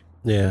fully agree.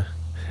 Yeah.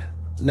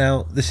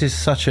 Now, this is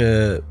such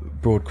a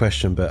broad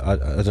question, but I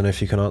don't know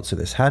if you can answer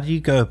this. How do you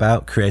go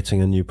about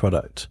creating a new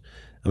product?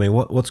 I mean,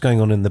 what's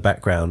going on in the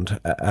background?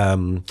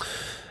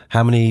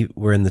 How many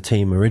were in the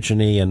team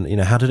originally,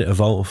 and how did it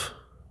evolve?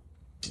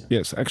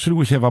 Yes, actually,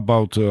 we have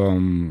about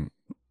 10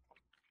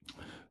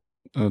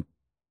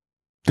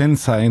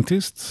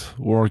 scientists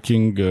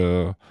working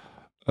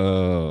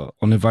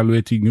on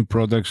evaluating new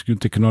products, new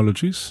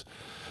technologies.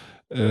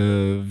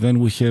 Then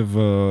we have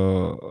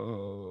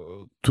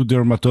 2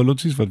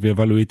 dermatologists that we're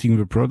evaluating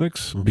the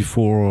products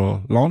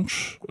before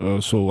launch.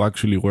 So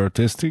actually, we're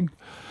testing.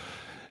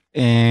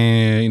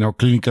 And in our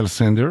clinical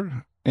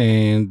center,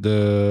 and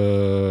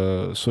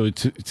so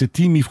it's a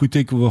team. If we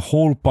take the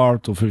whole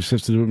part of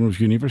research development of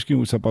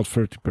Universkin, it's about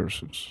 30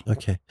 persons.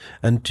 Okay.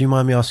 And do you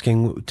mind me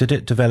asking, did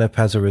it develop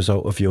as a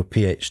result of your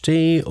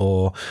PhD,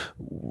 or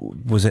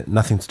was it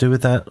nothing to do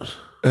with that?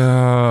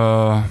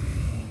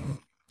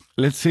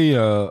 Let's say,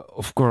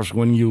 of course,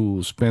 when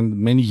you spend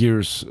many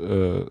years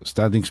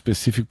studying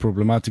specific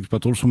problematics,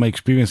 but also my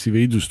experience in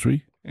the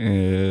industry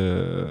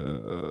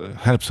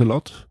helps a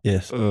lot.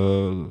 Yes.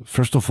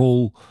 First of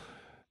all,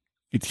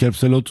 it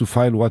helps a lot to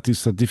find what is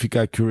scientific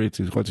accurate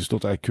and what is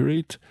not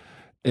accurate,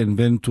 and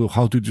then to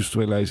how to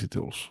industrialize it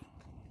also.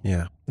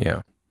 Yeah.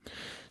 Yeah.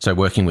 So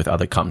working with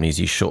other companies,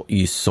 you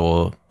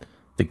saw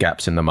the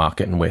gaps in the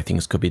market and where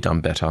things could be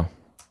done better.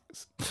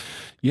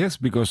 Yes,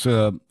 because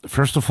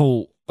first of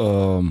all,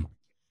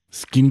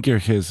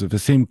 skincare has the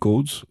same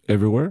codes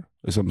everywhere.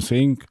 As I'm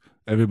saying,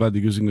 everybody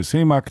using the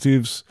same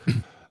actives.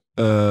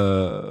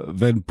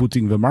 Then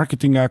putting the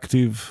marketing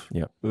active,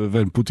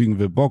 then putting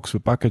the box, the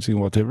packaging,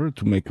 whatever,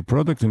 to make a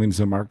product, and then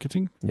the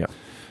marketing. Yeah,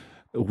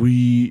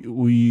 we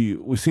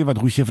say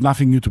that we have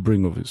nothing new to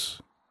bring of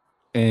this,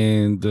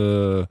 and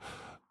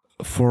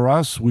for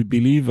us, we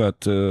believe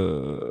that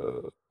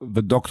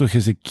the doctor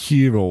has a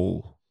key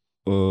role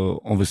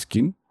on the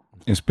skin,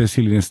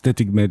 especially in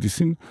aesthetic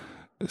medicine.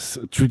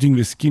 Treating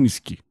the skin is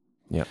key.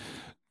 Yeah.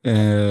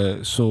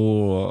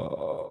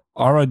 So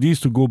our idea is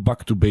to go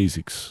back to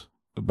basics.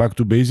 Back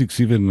to basics,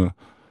 even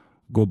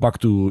go back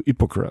to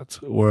Hippocrates,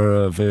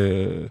 where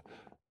the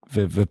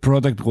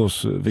product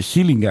was, the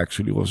healing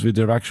actually was the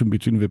interaction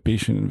between the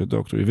patient and the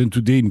doctor. Even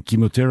today in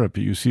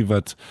chemotherapy, you see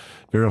that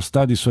there are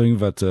studies showing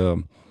that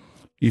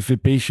if a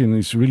patient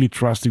is really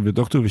trusting the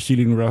doctor, the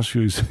healing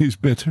ratio is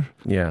better.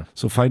 Yeah.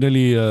 So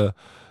finally, the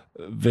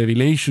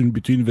relation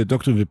between the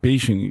doctor and the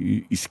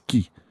patient is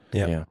key.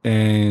 Yeah.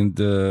 And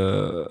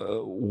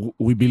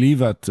we believe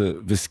that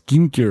the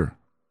skincare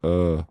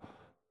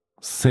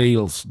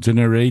sales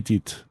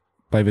generated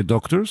by the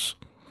doctors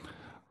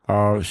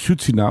are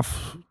huge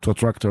enough to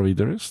attract our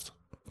interest.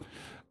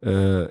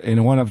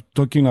 And when I'm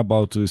talking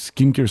about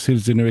skincare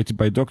sales generated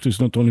by doctors,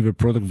 not only the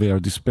product they are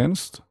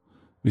dispensed.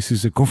 This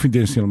is a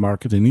confidential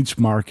market, and each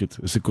market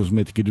as a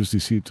cosmetic industry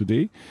see it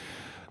today.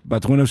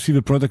 But when I see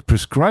the product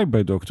prescribed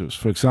by doctors,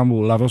 for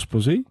example, La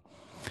Roche-Posay,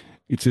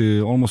 it's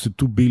almost a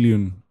 2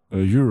 billion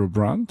euro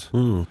brand.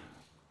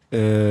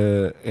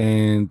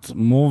 And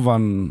more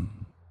than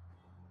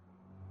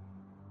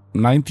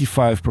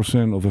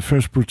 95% of the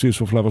first purchase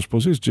of La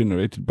Roche-Posay is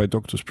generated by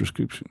doctor's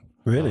prescription.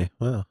 Really?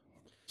 Wow.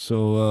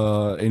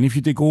 So, and if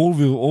you take all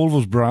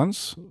those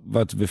brands,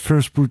 but the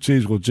first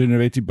purchase was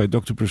generated by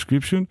doctor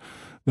prescription,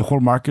 the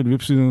whole market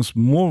represents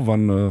more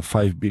than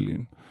 5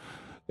 billion.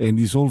 And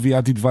it's all the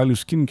added value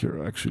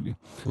skincare, actually.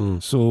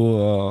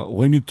 So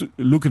when you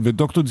look at the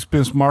doctor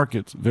dispense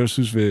market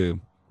versus the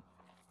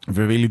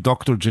really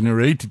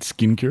doctor-generated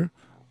skincare,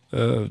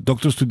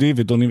 doctors today,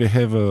 they don't even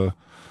have,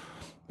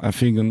 I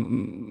think,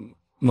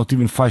 not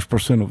even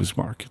 5% of this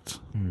market.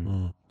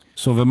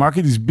 So the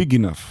market is big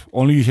enough.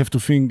 Only you have to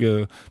think,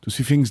 to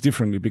see things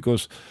differently,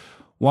 because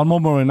one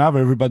moment or another,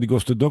 everybody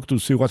goes to the doctor to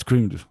see what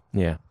cream to do.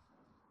 Yeah.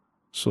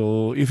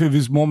 So if at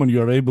this moment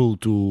you are able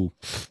to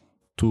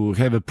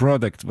have a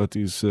product that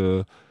is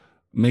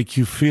make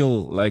you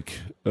feel like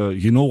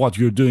you know what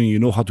you're doing, you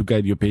know how to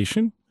guide your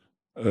patient,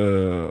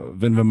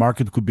 then the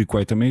market could be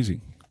quite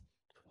amazing.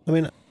 I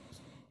mean,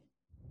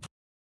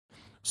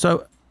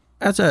 so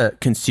as a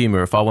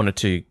consumer, if I wanted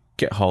to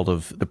get hold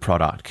of the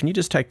product, can you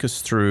just take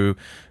us through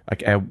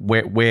like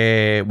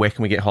where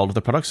can we get hold of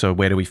the product? So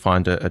where do we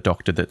find a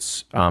doctor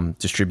that's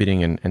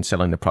distributing and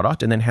selling the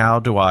product? And then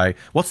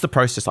what's the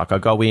process like? I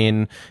go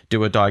in,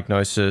 do a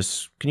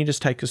diagnosis. Can you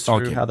just take us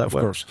through how that works?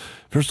 Of course.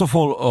 First of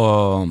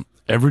all,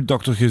 every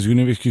doctor has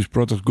university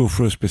products go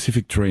through a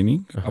specific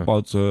training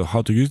about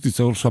how to use it. It's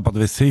also about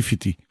the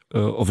safety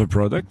of a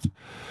product.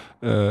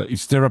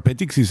 It's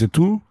therapeutics, it's a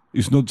tool.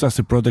 It's not just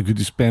a product you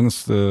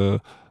dispense.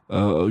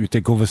 You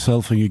take over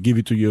self and you give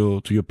it to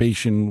your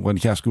patient when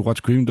he asks you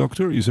what cream,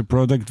 doctor. It's a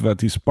product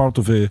that is part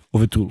of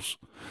a tools.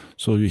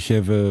 So you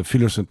have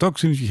fillers and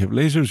toxins, you have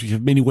lasers, you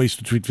have many ways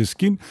to treat the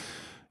skin.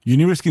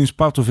 Universkin is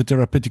part of the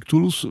therapeutic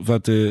tools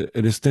that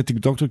an aesthetic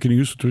doctor can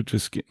use to treat the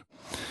skin.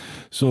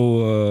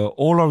 So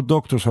all our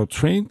doctors are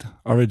trained,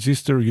 are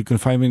registered. You can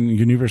find them in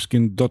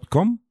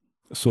universkin.com.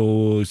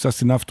 So it's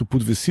just enough to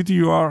put the city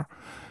you are.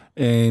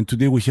 And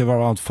today we have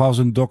around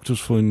 1,000 doctors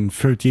from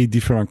 38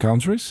 different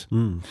countries.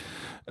 And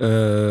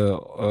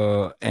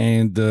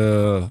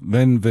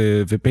then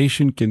the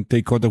patient can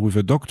take contact with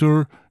a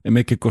doctor and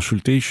make a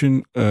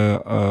consultation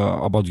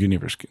about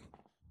Universkin.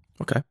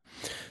 Okay.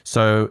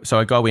 So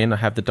I go in, I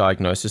have the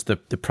diagnosis, the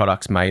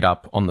product's made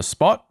up on the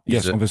spot?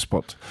 Yes, on the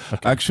spot.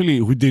 Okay.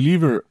 Actually, we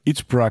deliver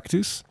each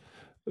practice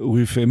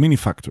with a mini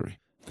factory.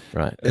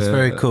 Right. It's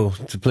very cool.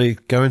 To please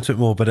go into it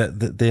more,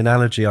 but the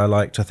analogy I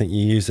liked, I think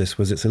you used this,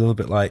 was it's a little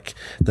bit like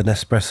the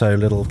Nespresso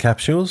little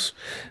capsules,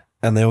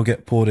 and they all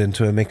get poured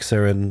into a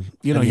mixer. And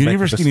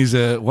Universkin is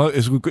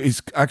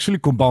actually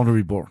compounder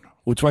reborn.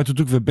 We try to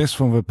take the best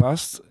from the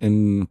past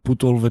and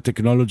put all the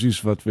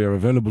technologies that were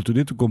available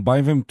today to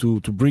combine them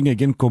to bring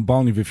again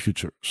compound in the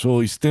future.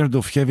 So instead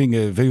of having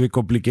a very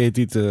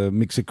complicated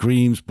mix of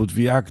creams, put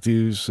the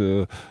actives,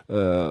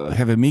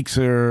 have a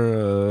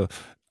mixer.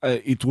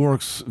 It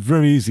works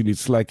very easily.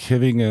 It's like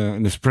having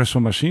an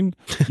espresso machine.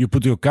 You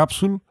put your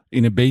capsule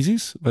in a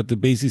basis, but the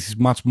basis is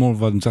much more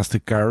than just a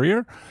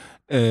carrier.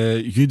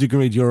 You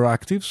degrade your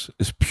actives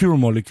as pure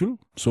molecule.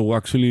 So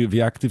actually the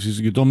actives is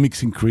you don't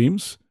mix in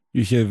creams.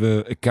 You have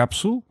a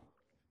capsule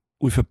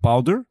with a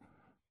powder,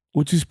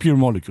 which is pure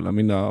molecule. I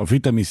mean,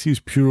 vitamin C is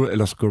pure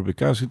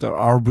L-ascorbic acid.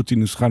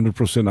 Arbutin is 100%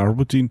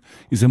 arbutin.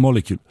 Is a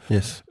molecule.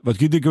 Yes. But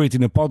you degrade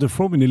in a powder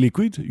form, in a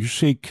liquid. You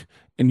shake,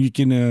 and you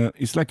can.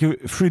 It's like a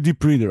 3D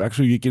printer.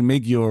 Actually, you can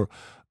make your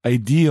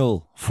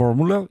ideal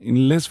formula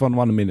in less than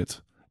 1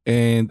 minute.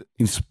 And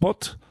in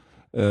spot,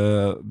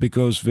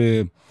 because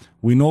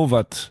we know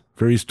that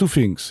there is two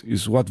things,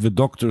 is what the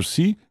doctors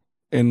see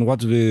and what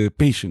the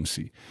patient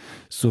see.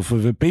 So for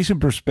the patient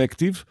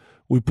perspective,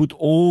 we put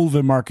all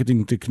the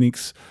marketing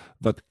techniques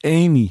that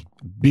any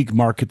big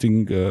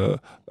marketing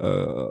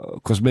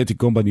cosmetic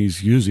company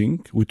is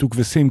using. We took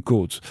the same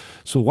codes.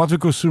 So what the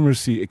consumer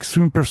see,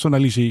 extreme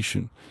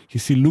personalization, he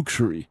see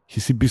luxury, he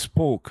see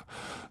bespoke.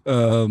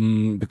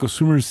 The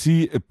consumer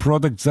see a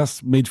product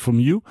just made from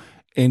you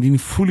and in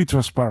fully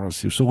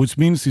transparency. So which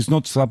means it's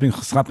not something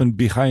happened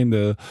behind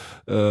the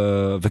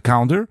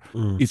counter.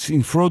 It's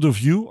in front of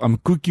you. I'm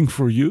cooking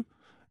for you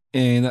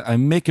and I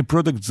make a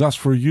product just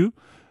for you.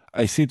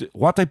 I said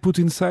what I put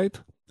inside,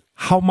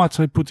 how much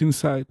I put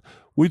inside,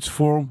 which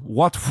form,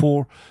 what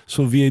for.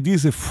 So the idea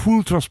is a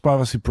full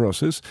transparency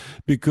process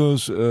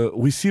because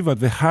we see that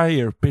the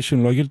higher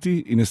patient loyalty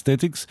in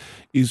aesthetics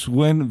is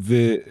when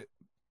the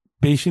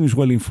patient is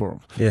well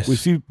informed. Yes. We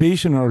see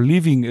patients are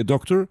leaving a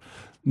doctor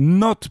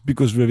not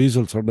because the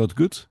results are not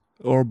good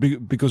or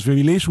because the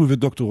relation with the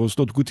doctor was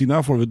not good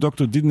enough or the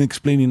doctor didn't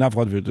explain enough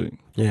what we're doing.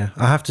 Yeah,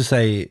 I have to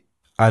say,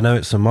 I know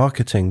it's a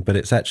marketing, but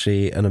it's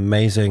actually an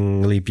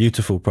amazingly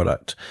beautiful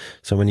product.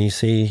 So when you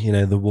see,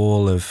 the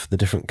wall of the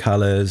different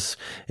colors,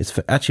 it's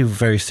actually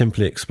very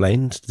simply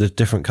explained. The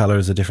different color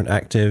is a different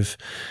active,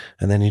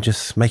 and then you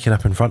just make it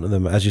up in front of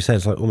them. As you said,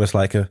 it's almost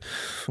like a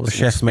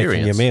chef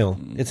making your meal.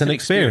 It's an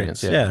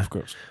experience, yeah, of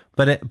course.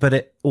 But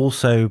it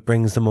also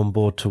brings them on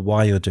board to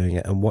why you're doing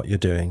it and what you're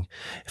doing.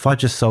 If I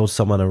just sold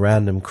someone a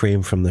random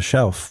cream from the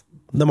shelf,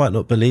 they might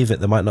not believe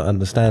it, they might not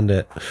understand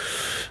it.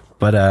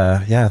 But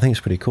I think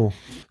it's pretty cool.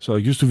 So I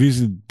used to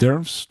visit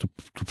derms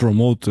to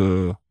promote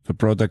the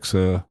products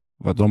that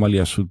normally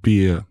I should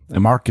be a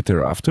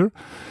marketer after.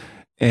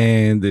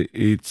 And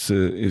it's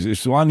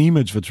one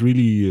image that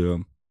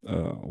really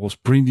was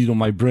printed on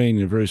my brain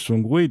in a very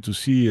strong way to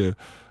see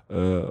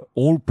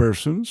old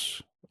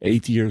persons,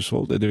 80 years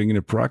old, they're in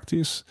a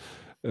practice,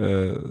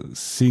 to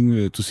see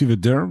the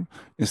derm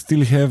and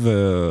still have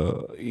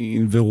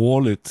in the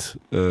wallet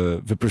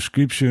the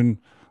prescription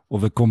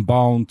of a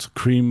compound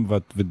cream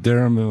that the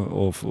derm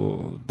of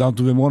down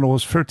to the one who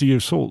was 30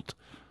 years old,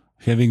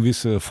 having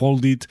this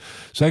folded.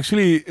 So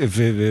actually,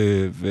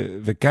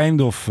 the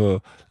kind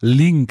of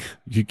link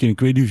you can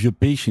create with your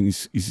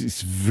patient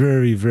is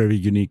very, very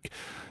unique.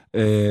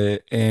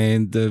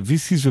 And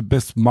this is the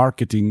best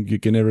marketing you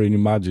can ever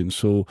imagine.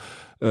 So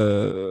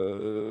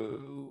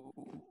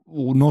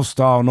no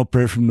star, no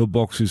perfume, no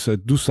boxes. I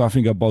do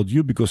something about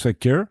you because I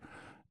care.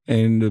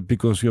 And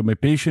because you're my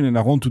patient and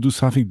I want to do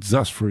something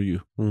just for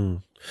you.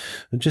 And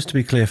just to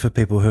be clear for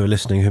people who are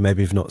listening who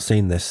maybe have not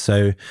seen this,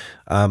 so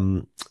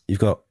you've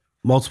got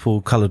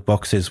multiple colored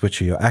boxes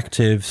which are your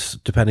actives.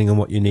 Depending on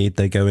what you need,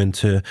 they go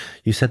into,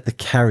 you said the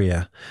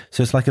carrier.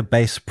 So it's like a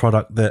base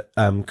product that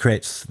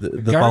creates the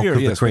bulk of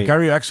the cream. The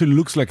carrier actually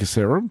looks like a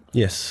serum.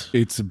 Yes.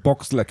 It's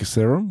boxed like a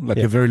serum, like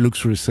a very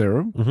luxury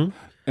serum. Mm-hmm.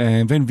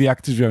 And then the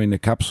actives are in a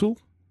capsule.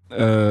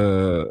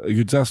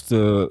 You just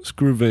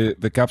screw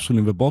the capsule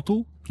in the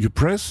bottle. You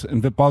press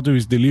and the powder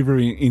is delivered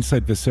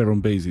inside the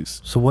serum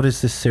basis. So what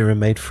is this serum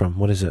made from?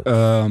 What is it?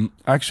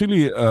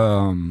 Actually,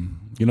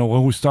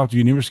 when we started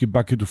university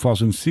back in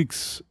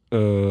 2006,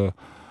 our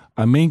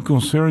main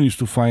concern is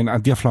to find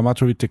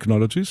anti-inflammatory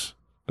technologies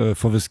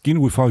for the skin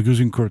without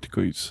using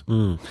corticoids.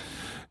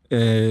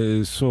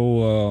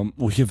 So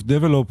we have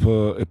developed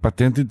a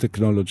patented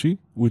technology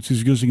which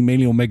is using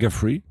mainly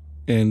omega-3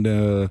 and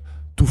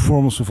two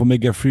forms of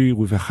omega-3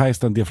 with the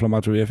highest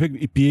anti-inflammatory effect,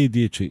 EPA,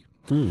 DHA.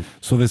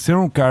 So the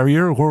serum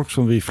carrier works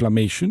on the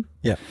inflammation,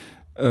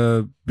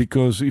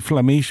 because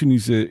inflammation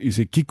is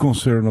a key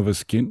concern of the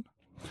skin.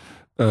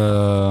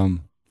 When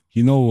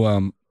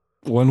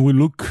we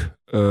look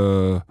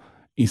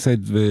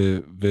inside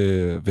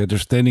the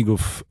understanding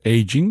of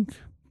aging,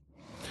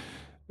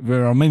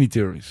 there are many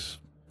theories.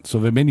 So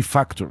there are many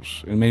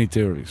factors and many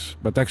theories.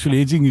 But actually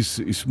aging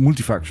is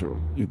multifactorial.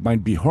 It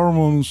might be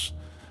hormones,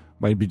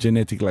 might be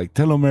genetic like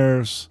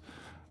telomeres,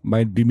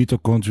 might be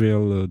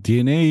mitochondrial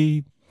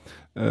DNA,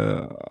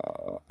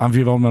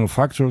 environmental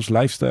factors,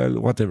 lifestyle,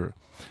 whatever.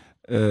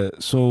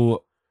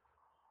 So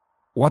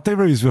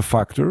whatever is the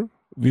factor,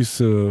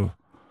 this,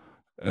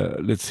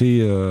 let's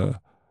say,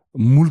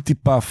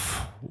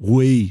 multipath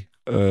way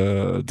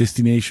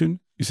destination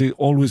is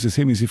always the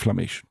same as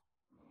inflammation.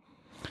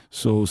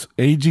 So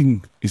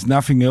aging is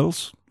nothing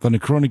else than a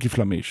chronic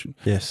inflammation.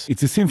 Yes.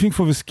 It's the same thing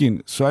for the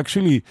skin. So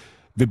actually,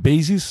 the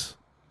basis,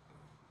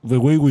 the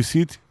way we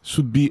see it,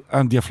 should be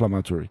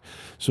anti-inflammatory.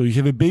 So you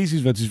have a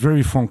basis that is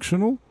very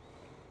functional,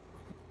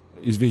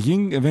 is the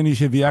yin, and then you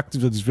have the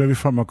active that is very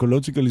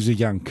pharmacological, is the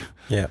yang.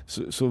 Yeah.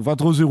 So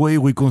that was the way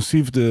we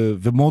conceived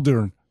the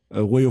modern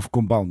way of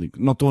compounding,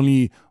 not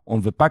only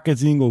on the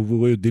packaging or the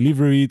way you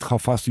deliver it, how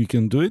fast you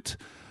can do it,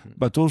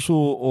 but also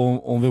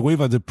on the way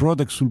that the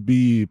product should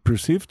be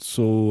perceived.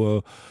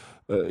 So,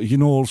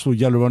 also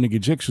hyaluronic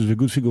injections, the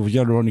good thing of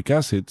hyaluronic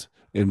acid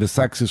and the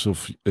success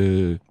of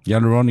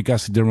hyaluronic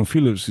acid dermal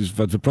fillers is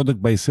that the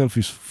product by itself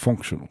is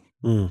functional.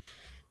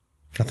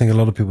 I think a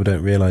lot of people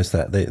don't realize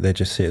that. They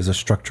just see it as a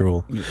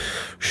structural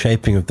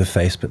shaping of the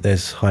face, but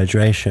there's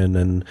hydration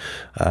and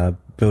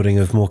building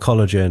of more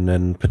collagen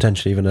and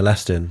potentially even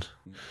elastin.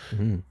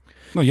 Mm-hmm.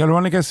 No,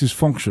 hyaluronic acid is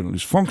functional.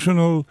 It's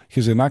functional,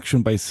 has an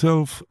action by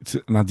itself, it's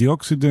an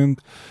antioxidant,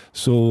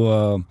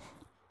 so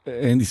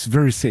and it's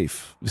very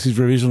safe. This is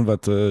the reason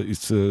that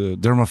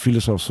derma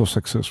fillers are so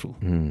successful.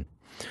 Mm.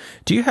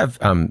 Do you have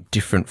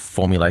different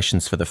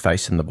formulations for the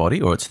face and the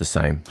body, or it's the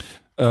same?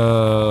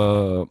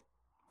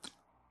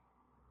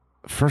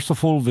 First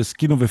of all, the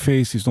skin of the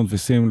face is not the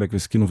same like the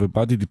skin of the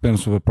body. It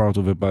depends on the part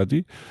of the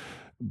body.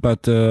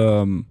 But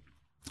so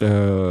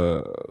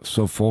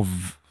for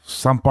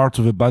some parts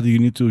of the body, you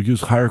need to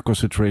use higher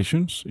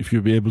concentrations if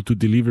you'll be able to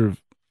deliver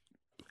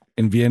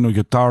in the end of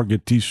your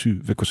target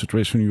tissue the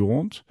concentration you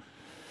want.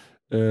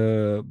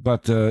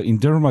 But in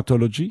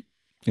dermatology,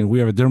 and we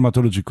are a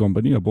dermatology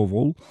company above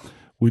all,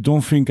 we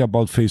don't think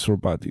about face or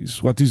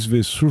bodies. What is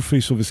the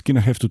surface of the skin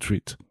I have to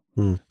treat?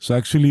 Mm. So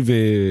actually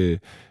the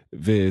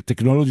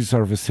technologies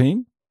are the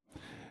same,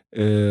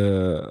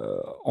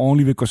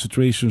 only the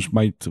concentrations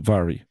might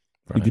vary.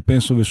 Right. It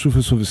depends on the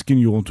surface of the skin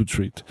you want to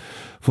treat.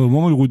 For the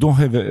moment, we don't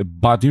have a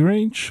body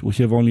range. We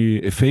have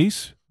only a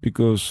face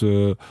because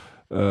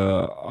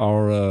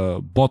our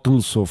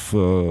bottles of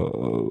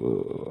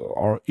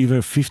are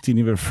either 15,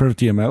 either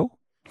 30 ml.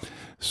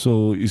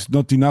 So it's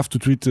not enough to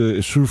treat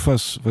a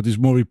surface that is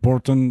more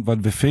important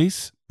than the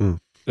face,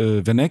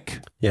 the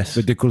neck, yes,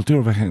 the décolleté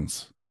of the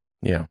hands.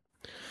 Yeah.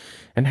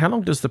 And how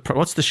long does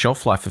what's the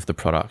shelf life of the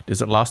product?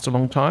 Does it last a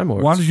long time?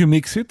 Or once you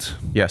mix it,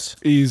 yes,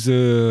 is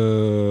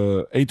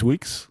 8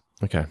 weeks.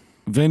 Okay.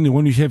 Then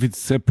when you have it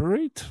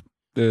separate,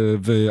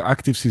 the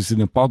actives is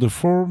in a powder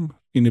form,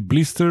 in a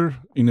blister,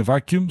 in a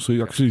vacuum. So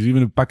actually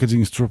even the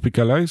packaging is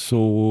tropicalized,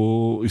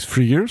 so it's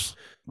 3 years.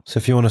 So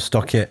if you want to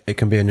stock it, it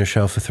can be on your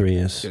shelf for 3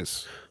 years.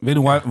 Yes.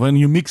 Then when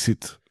you mix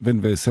it,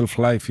 then the shelf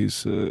life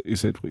is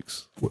 8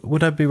 weeks.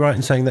 Would I be right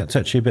in saying that's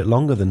actually a bit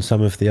longer than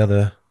some of the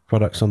other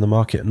products on the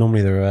market?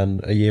 Normally they're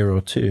around a year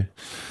or two.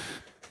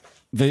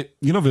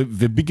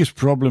 The biggest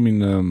problem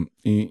in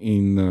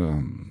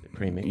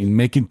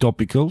making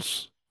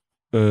topicals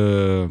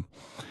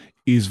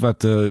is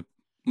that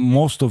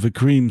most of the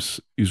creams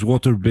is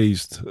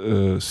water-based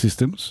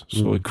systems.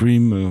 So a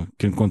cream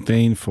can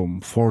contain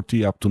from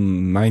 40 up to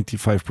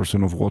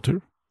 95% of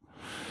water.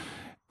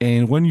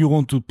 And when you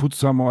want to put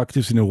some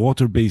actives in a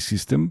water-based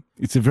system,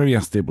 it's a very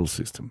unstable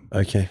system.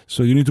 Okay.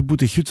 So you need to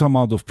put a huge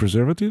amount of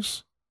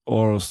preservatives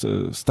or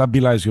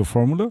stabilize your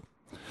formula.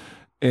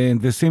 And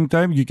at the same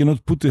time, you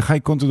cannot put a high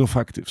content of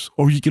actives,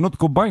 or you cannot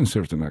combine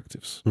certain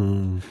actives.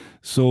 Mm.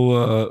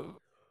 So,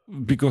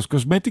 because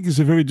cosmetic is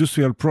a very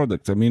industrial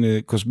product. I mean,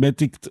 a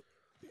cosmetic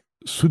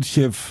should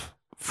have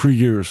 3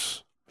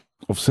 years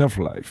of shelf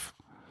life.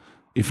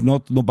 If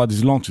not,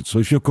 nobody's launched it. So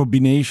if your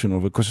combination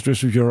of a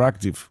concentration of your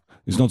active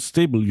is not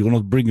stable, you will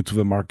not bring it to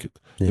the market.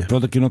 Yeah. The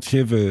product cannot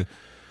have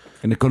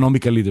an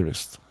economical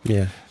interest.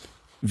 Yeah.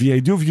 The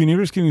idea of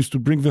Unireskin is to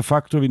bring the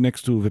factory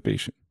next to the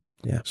patient.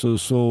 Yeah.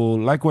 So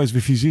likewise,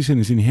 the physician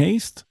is in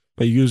haste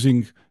by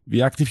using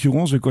the active he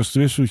wants, the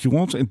concentration he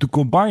wants, and to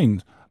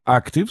combine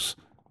actives.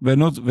 They're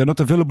not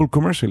available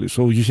commercially.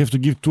 So you have to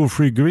give 2 or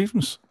 3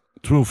 creams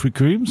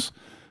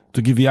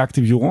to give the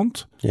active you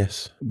want.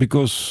 Yes.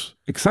 Because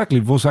exactly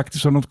those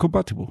actives are not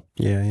compatible.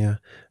 Yeah, yeah.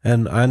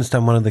 And I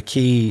understand one of the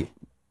key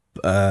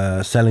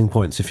selling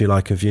points, if you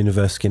like, of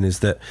Unireskin is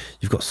that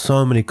you've got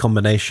so many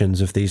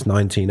combinations of these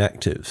 19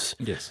 actives.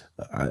 Yes.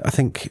 I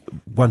think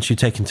once you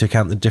take into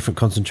account the different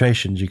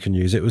concentrations you can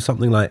use, it was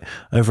something like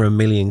over 1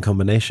 million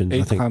combinations.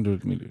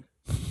 800 million.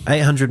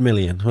 800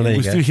 million. Well,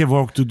 we still have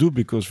work to do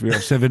because we are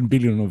 7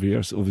 billion of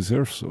years of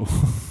reserve. So,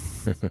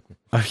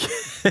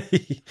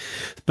 okay,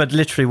 but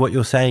literally, what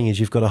you're saying is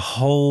you've got a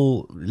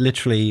whole,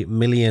 literally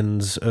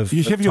millions of.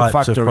 You have your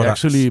factory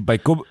actually.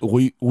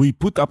 We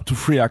put up to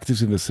 3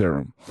 actives in the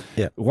serum.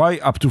 Yeah. Why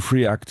up to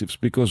 3 actives?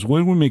 Because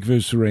when we make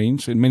this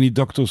range, and many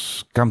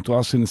doctors come to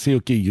us and say,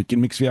 "Okay, you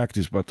can mix the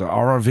actives, but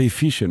are they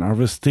efficient? Are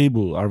they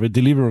stable? Are they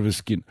deliver of the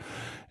skin?"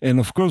 And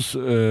of course,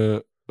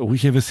 we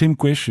have the same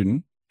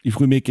question. If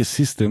we make a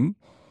system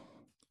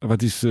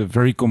that is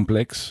very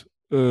complex,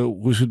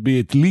 we should be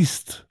at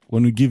least,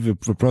 when we give the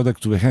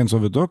product to the hands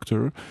of a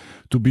doctor,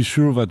 to be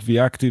sure that the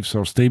actives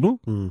are stable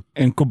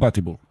and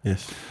compatible.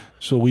 Yes.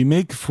 So we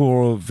make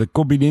for the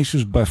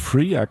combinations by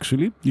 3,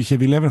 actually. You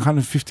have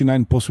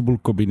 1,159 possible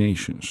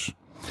combinations.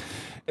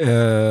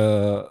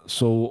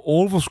 So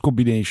all those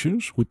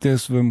combinations, we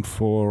test them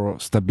for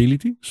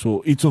stability.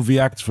 So each of the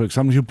actives, for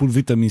example, you put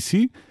vitamin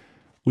C,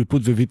 we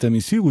put the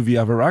vitamin C with the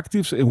other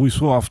actives, and we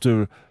saw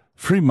after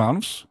 3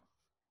 months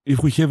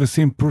if we have the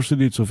same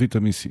percentage of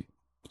vitamin C.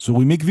 So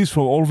we make this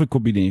for all the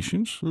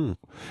combinations.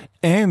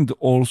 And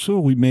also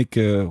we make,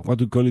 what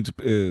we call it,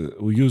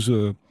 we use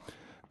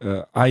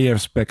IR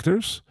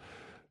specters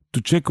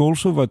to check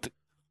also that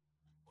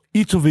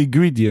each of the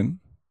ingredient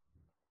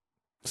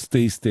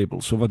stays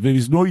stable, so that there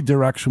is no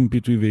interaction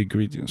between the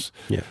ingredients.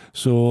 Yeah.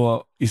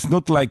 So it's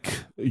not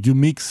like you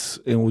mix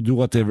and we do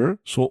whatever.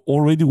 So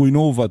already we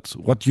know that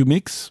what you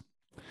mix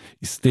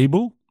is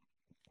stable,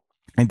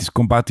 and is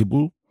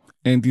compatible,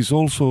 and is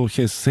also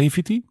has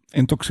safety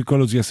and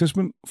toxicology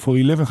assessment for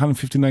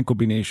 1,159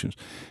 combinations.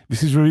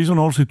 This is the reason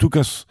also it took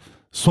us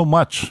so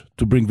much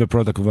to bring the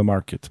product to the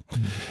market.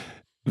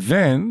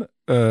 Then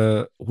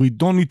we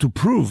don't need to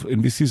prove,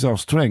 and this is our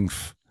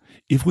strength,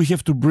 if we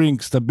have to bring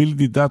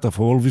stability data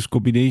for all these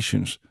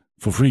combinations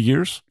for 3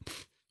 years,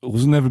 it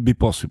will never be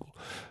possible.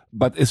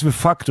 But as the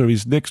factor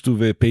is next to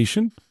the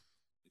patient,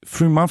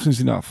 3 months is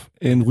enough,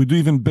 and we do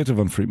even better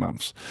than 3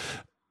 months.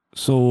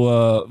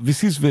 So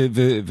this is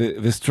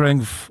the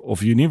strength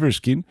of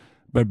Universkin.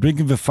 By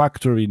bringing the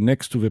factory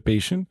next to the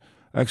patient,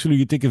 actually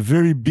you take a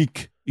very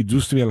big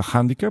industrial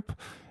handicap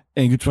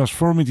and you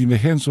transform it in the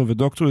hands of the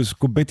doctor as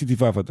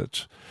competitive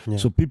advantage. Yeah.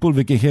 So people,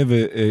 they can have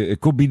a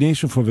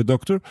combination for the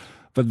doctor,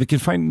 but they can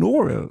find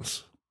nowhere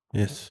else.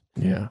 Yes.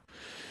 Yeah.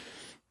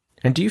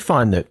 And do you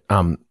find that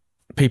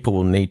people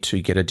will need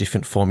to get a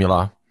different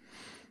formula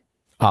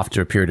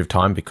after a period of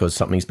time because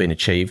something's been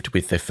achieved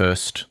with their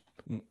first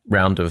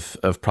round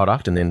of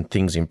product, and then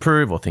things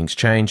improve or things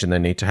change, and they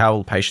need to, how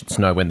will patients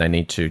know when they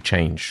need to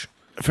change?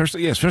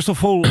 First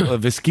of all,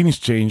 the skin is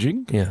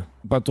changing,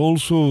 but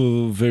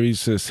also there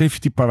is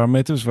safety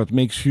parameters that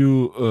makes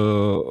you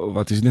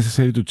what is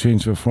necessary to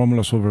change the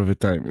formulas over the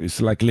time. It's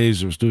like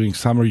lasers. During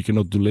summer, you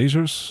cannot do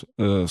lasers.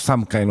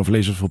 Some kind of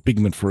lasers for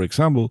pigment, for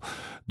example.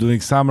 During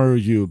summer,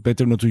 you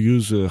better not to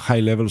use high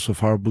levels of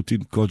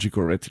arbutin, kojic,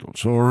 or retinol.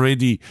 So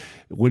already,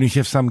 when you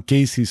have some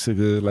cases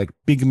like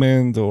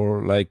pigment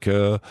or like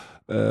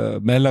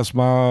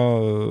melasma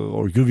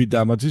or UV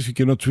damages, you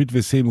cannot treat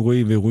the same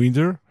way in the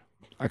winter.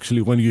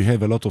 Actually, when you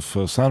have a lot of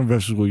sun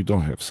versus when you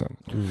don't have sun.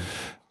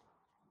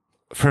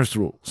 First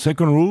rule.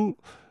 Second rule,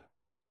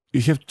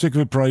 you have to check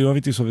the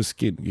priorities of the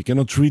skin. You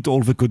cannot treat all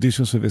the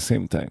conditions at the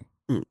same time.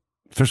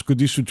 First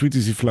condition to treat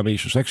is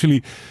inflammation. So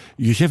actually,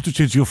 you have to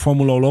change your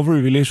formula all over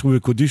in relation with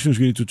the conditions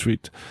you need to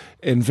treat.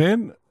 And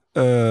then,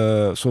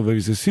 so there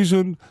is a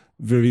season,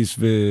 there is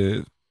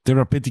the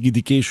therapeutic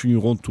indication you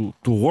want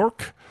to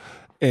work,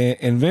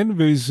 and then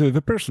there is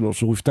the personal.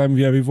 So with time,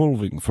 we are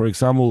evolving. For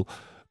example,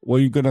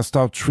 when you're going to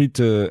start treat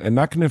an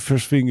acne,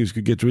 first thing is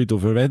you get rid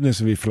of the redness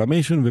and the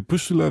inflammation, the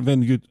pustula,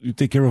 then you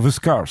take care of the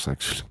scars,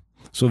 actually.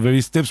 So there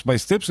is steps by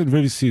steps and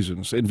there is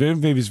seasons. And then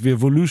there is the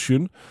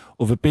evolution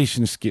of a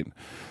patient's skin.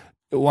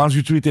 Once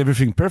you treat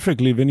everything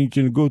perfectly, then you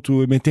can go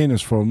to a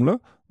maintenance formula,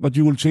 but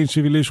you will change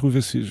the relation with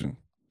the season.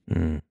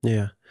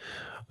 Yeah.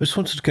 I just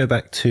wanted to go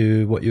back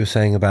to what you were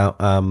saying about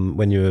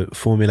when you were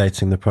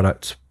formulating the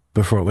product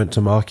before it went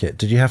to market.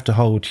 Did you have to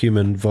hold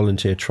human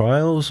volunteer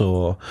trials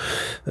or,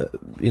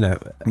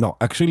 No,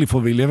 actually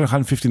for the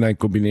 1,159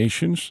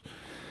 combinations,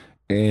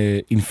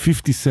 in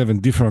 57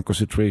 different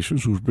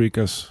concentrations, which bring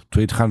us to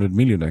 800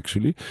 million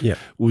actually,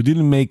 we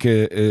didn't make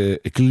a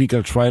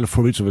clinical trial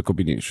for each of the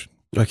combination.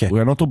 Okay. We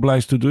are not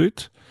obliged to do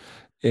it,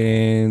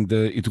 and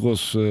it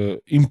was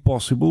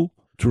impossible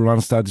to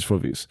run studies for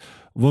this.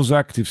 Those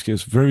actives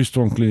has very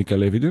strong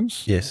clinical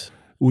evidence. Yes.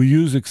 We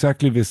use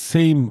exactly the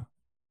same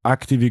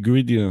active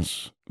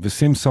ingredients, the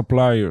same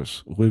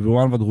suppliers with the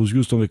one that was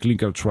used on the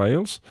clinical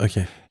trials.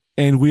 Okay.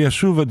 And we are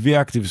sure that the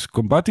active is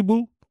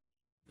compatible,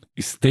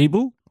 is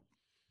stable,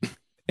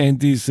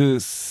 and is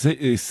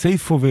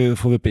safe for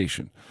the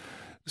patient.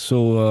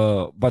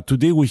 So, but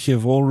today we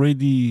have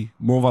already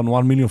more than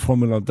 1 million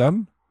formula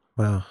done.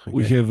 Wow. Okay.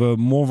 We have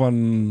more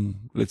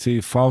than, let's say,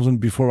 1,000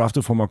 before,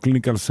 after from our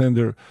clinical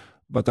center,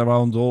 but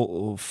around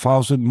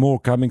 1,000 more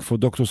coming for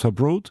doctors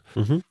abroad.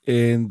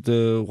 And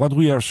what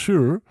we are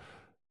sure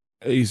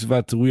is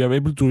that we are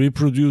able to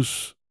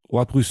reproduce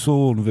what we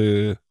saw on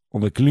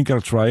the clinical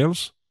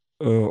trials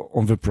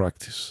on the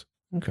practice.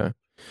 Okay.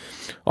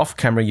 Off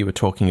camera, you were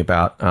talking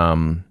about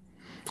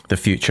the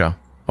future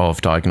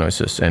of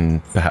diagnosis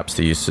and perhaps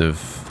the use of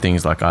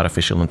things like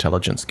artificial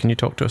intelligence. Can you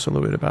talk to us a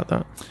little bit about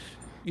that?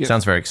 Yes.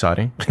 Sounds very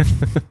exciting.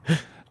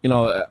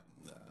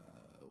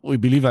 We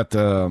believe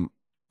that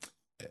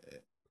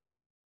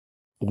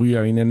we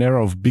are in an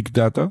era of big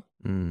data.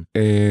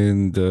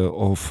 And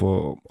of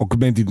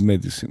augmented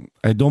medicine.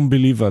 I don't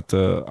believe that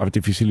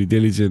artificial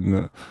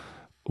intelligence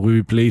will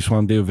replace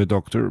one day of a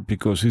doctor,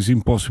 because it's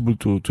impossible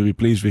to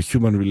replace the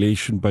human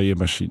relation by a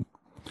machine.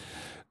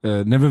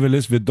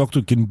 Nevertheless, the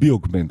doctor can be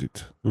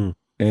augmented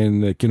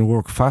and can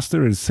work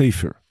faster and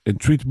safer and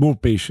treat more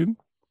patients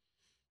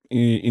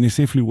in a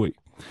safely way.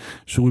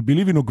 So we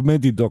believe in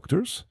augmented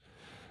doctors,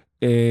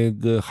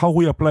 and how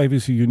we apply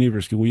this in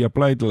university. We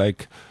applied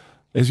like,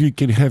 as you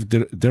can have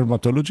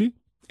dermatology,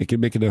 you can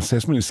make an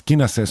assessment, a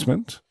skin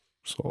assessment,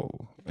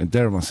 so a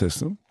derm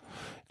assessment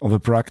of a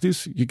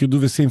practice. You can do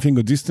the same thing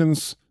at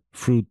distance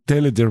through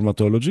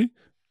teledermatology,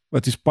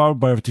 but it's powered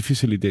by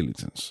artificial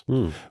intelligence.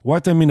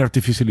 What I mean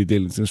artificial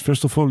intelligence,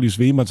 first of all, is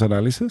the image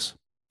analysis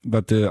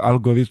that the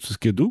algorithms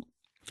can do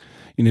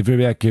in a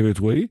very accurate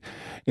way.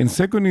 And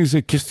second is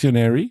a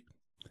questionnaire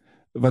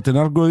that an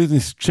algorithm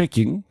is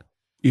checking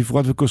if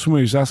what the consumer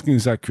is asking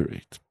is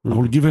accurate. I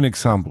will give an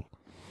example.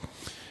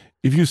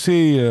 If you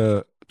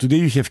say, today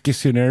you have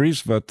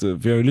questionnaires, but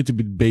they're a little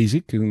bit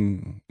basic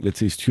and, let's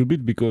say,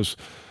 stupid, because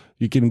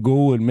You can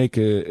go and make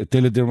a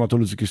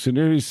teledermatology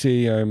questionnaire.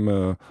 Say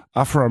I'm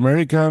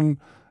Afro-American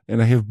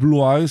and I have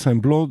blue eyes, I'm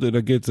blonde, and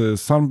I get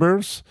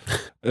sunburns,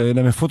 and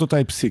I'm a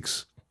phototype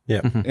 6.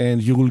 Yeah.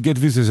 And you will get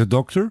this as a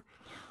doctor,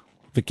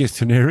 the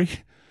questionnaire,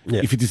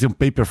 if it is on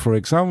paper, for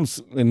example,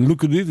 and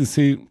look at it and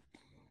say,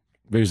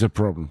 there is a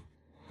problem.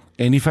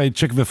 And if I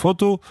check the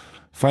photo,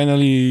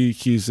 finally,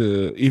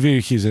 either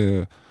he's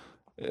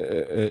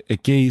a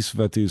case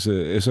that is,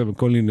 as I'm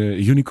calling, a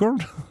unicorn,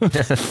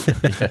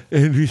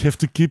 and we have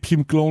to keep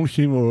him, clone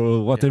him,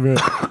 or whatever.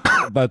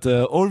 But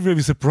or there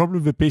is a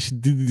problem, the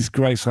patient didn't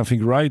describe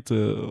something right,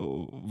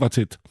 that's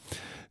it.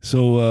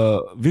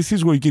 So this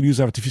is where you can use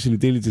artificial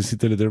intelligence in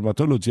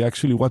teledermatology.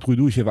 Actually, what we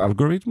do, we have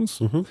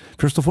algorithms.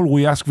 First of all,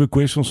 we ask the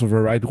questions in the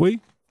right way.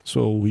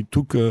 So we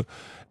took a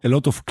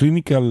lot of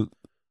clinical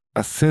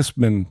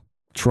assessment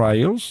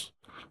trials.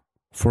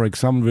 For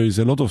example, there is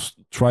a lot of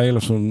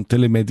trials on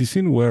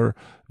telemedicine where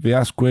they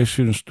ask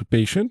questions to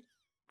patient.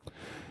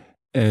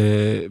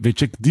 They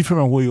check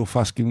different way of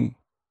asking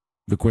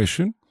the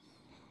question.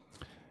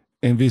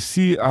 And they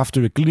see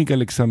after a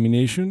clinical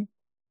examination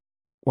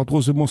what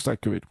was the most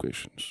accurate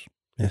questions.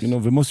 Yes. You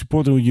know, the most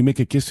important when you make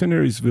a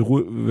questionnaire is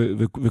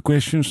the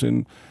questions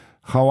and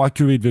how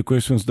accurate the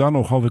questions done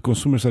or how the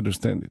consumers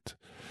understand it.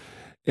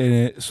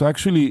 So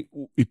actually,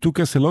 it took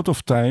us a lot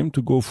of time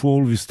to go through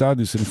all these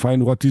studies and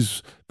find what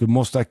is the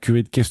most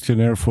accurate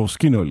questionnaire for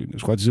skin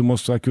oiliness, what is the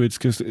most accurate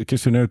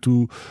questionnaire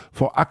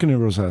for acne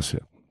rosacea.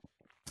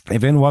 And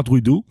then what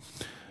we do,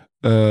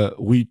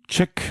 we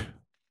check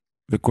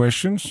the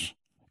questions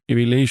in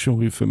relation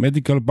with a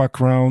medical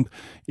background,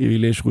 in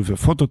relation with a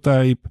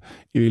phototype,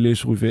 in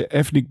relation with an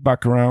ethnic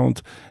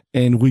background,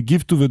 and we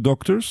give to the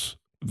doctors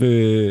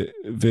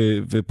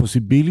the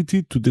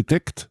possibility to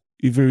detect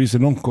if there is a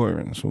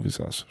non-coherence of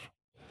this answer.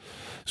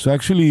 So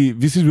actually,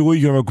 this is the way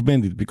you are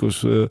augmented,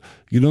 because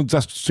you don't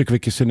just check the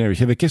questionnaire. You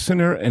have a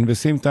questionnaire, and at the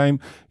same time,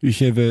 you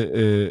have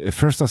a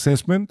first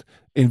assessment,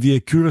 and the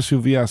accuracy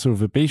of the answer of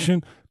the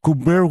patient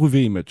compared with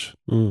the image.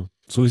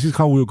 So this is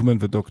how we augment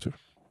the doctor.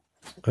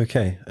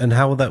 Okay. And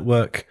how will that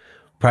work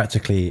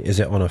practically? Is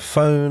it on a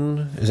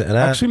phone? Is it an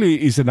app? Actually,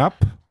 it's an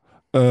app.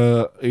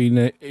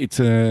 It's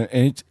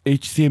an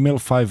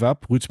HTML5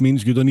 app, which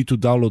means you don't need to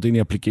download any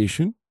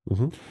application.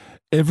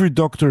 Every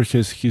doctor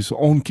has his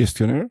own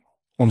questionnaire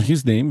on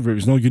his name. There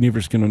is no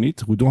Universkin on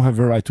it. We don't have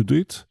the right to do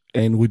it,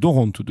 and we don't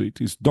want to do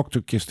it. It's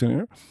doctor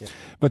questionnaire.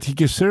 But he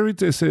can share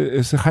it as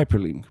a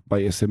hyperlink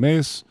by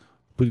SMS,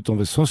 put it on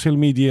the social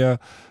media,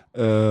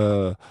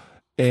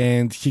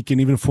 and he can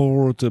even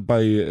forward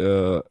by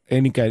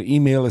any kind of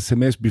email,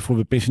 SMS before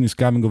the patient is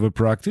coming over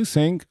practice,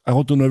 saying, I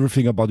want to know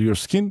everything about your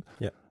skin.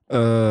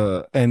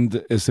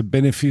 And as a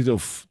benefit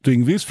of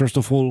doing this, first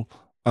of all,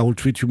 I will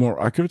treat you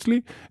more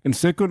accurately. And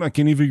second, I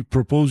can even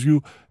propose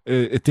you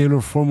a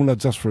tailored formula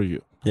just for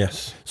you.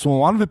 Yes. So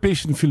once the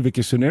patient fills the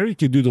questionnaire, he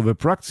can do it over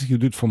practice, he can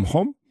do it from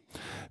home.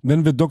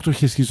 Then the doctor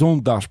has his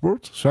own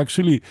dashboard. So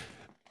actually,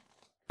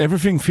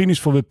 everything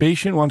finished for the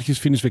patient once he's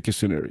finished the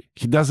questionnaire.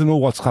 He doesn't know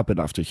what's happened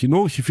after. He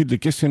knows he filled the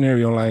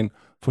questionnaire online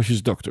for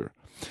his doctor.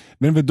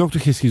 Then the doctor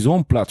has his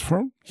own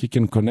platform. He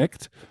can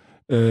connect.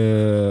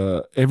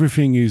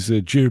 Everything is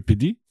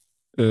GRPD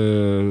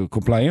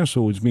compliant,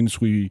 so it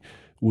means we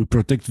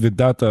protect the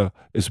data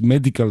as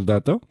medical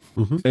data,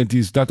 and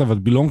it's data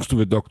that belongs to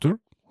the doctor.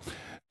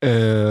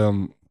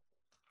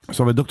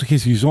 So the doctor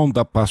has his own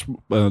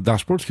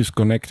dashboard. He's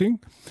connecting,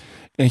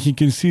 and he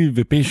can see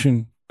the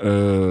patient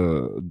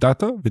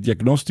data, the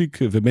diagnostic,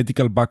 the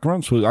medical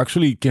background. So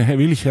actually, it can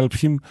really help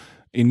him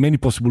in many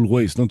possible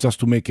ways, not just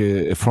to make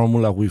a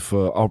formula with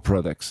our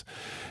products.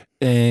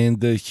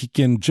 And he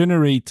can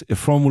generate a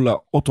formula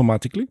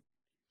automatically,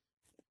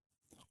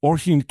 or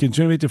he can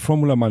generate a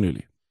formula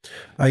manually.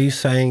 Are you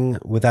saying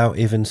without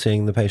even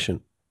seeing the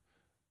patient?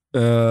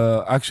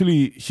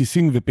 Actually, he's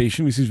seeing the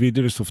patient. This is the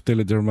interest of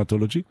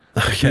teledermatology.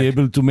 Be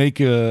able to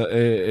make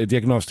a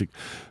diagnostic.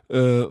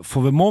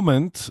 For the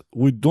moment,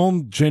 we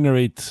don't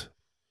generate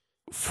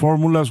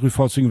formulas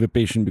without seeing the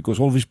patient, because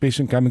all these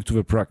patients coming to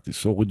the practice.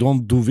 So we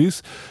don't do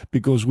this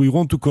because we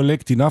want to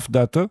collect enough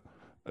data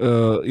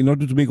in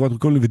order to make what we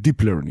call the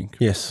deep learning.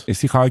 Yes. And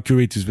see how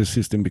accurate is the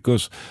system.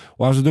 Because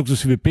once the doctor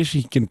sees the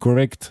patient, he can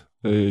correct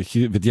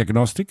the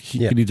diagnostic, he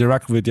can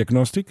interact with the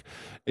diagnostic,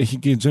 and he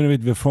can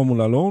generate the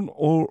formula alone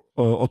or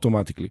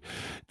automatically.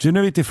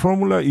 Generate a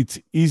formula, it's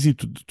easy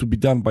to be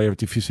done by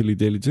artificial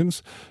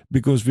intelligence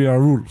because there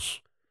are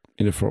rules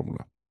in the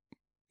formula.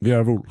 There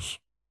are rules.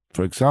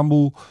 For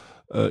example,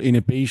 in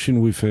a patient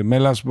with a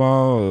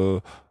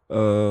melasma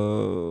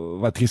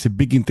that has a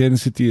big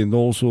intensity, and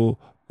also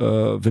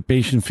the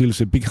patient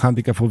feels a big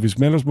handicap of his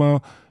melasma.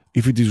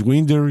 If it is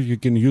winter, you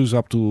can use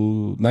up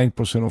to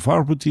 9% of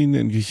arbutin,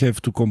 and you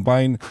have to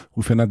combine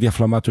with an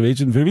anti-inflammatory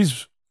agent. There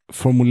is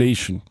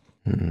formulation,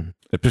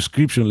 a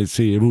prescription, let's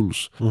say,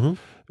 rules.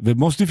 The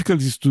most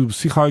difficult is to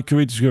see how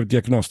accurate is your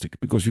diagnostic,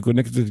 because you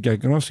connect the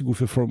diagnostic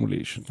with a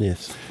formulation.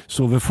 Yes.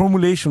 So the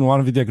formulation, one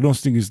of the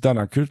diagnostic is done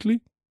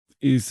accurately,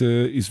 is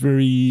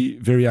very,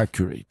 very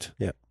accurate.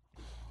 Yeah.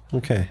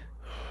 Okay.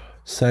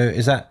 So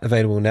is that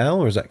available now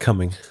or is that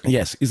coming?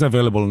 Yes, it's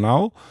available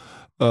now.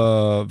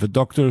 The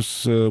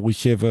doctors, we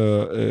have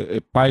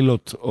a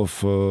pilot of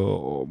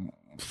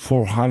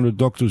 400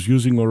 doctors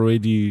using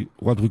already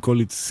what we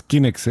call it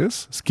Skin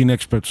Access, Skin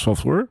Expert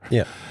software.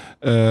 Yeah.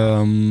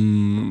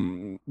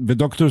 The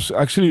doctors,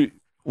 actually,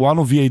 one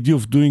of the idea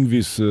of doing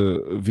this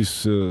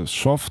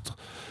soft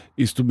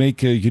is to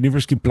make a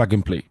Universkin plug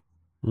and play.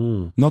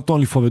 Not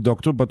only for the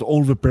doctor, but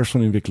all the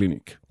person in the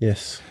clinic.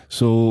 Yes.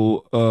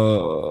 So,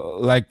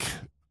 like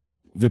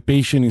the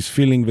patient is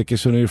filling the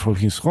questionnaire from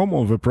his home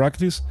or the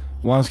practice.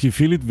 Once he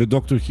fill it, the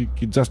doctor he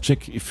just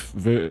check if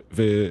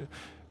the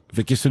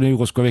questionnaire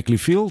was correctly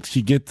filled.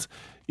 He get,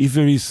 if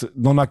there is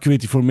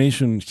non-accurate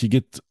information, he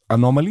get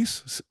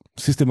anomalies,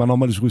 system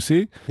anomalies we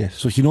say. Yes.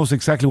 So he knows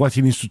exactly what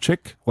he needs to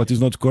check, what is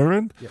not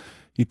current. Yeah.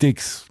 It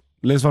takes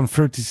less than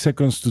 30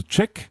 seconds to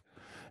check.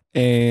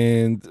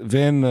 And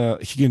then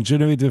he can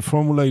generate the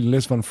formula in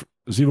less than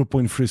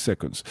 0.3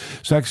 seconds.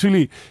 So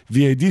actually,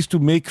 the idea is to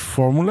make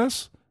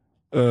formulas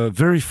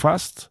very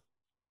fast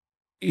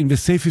in the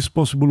safest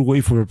possible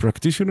way for the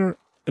practitioner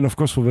and, of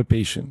course, for the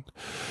patient.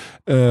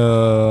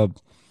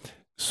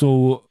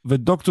 So the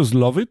doctors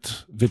love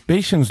it. The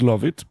patients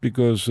love it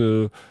because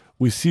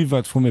we see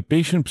that from a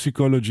patient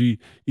psychology,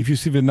 if you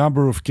see the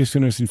number of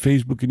questionnaires in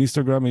Facebook and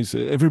Instagram, is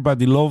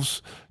everybody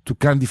loves to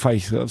quantify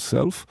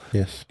themselves.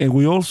 Yes. And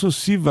we also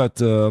see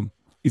that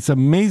it's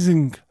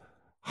amazing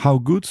how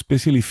good,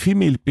 especially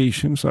female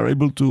patients, are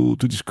able to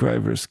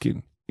describe their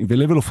skin. In the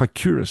level of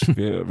accuracy,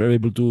 they're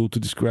able to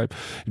describe.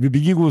 In the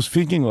beginning, I was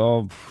thinking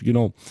of,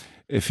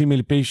 a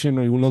female patient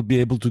will not be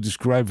able to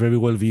describe very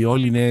well the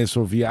oiliness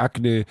or the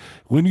acne.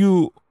 When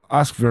you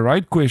ask the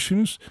right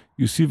questions,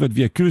 you see that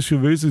the accuracy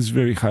of this is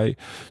very high.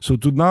 So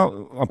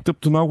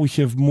up to now, we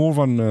have more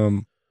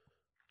than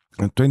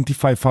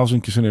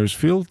 25,000 questionnaires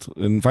filled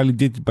and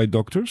validated by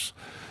doctors.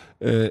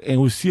 And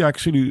we see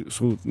actually,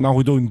 so now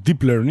we're doing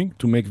deep learning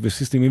to make the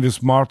system even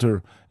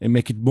smarter and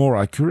make it more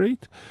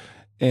accurate.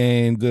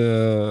 And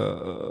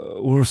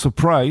we're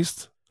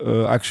surprised,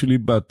 actually,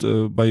 but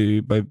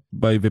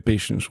by the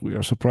patients. We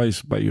are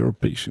surprised by your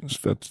patients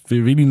that they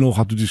really know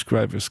how to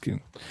describe their skin.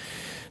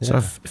 So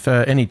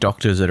for any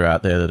doctors that are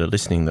out there that are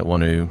listening that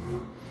want to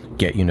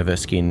get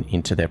Universkin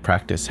into their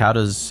practice, how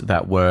does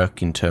that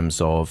work in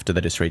terms of, do they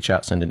just reach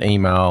out, send an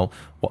email?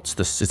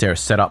 Is there a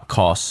setup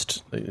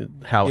cost?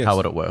 How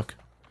would it work?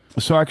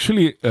 So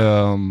actually,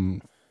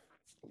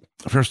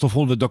 first of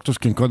all, the doctors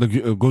can go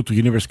to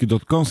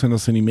universkin.com, send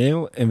us an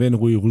email, and then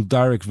we will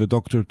direct the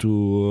doctor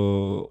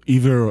to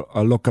either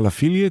a local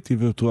affiliate,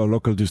 either to a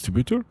local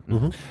distributor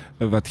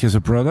that has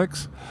the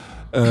products.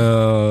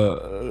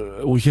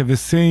 We have the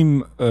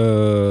same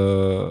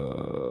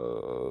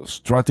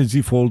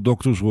strategy for all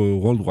doctors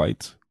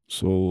worldwide.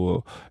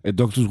 So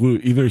doctors will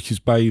either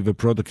buy the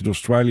product in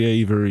Australia,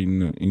 either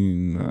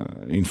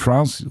in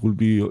France.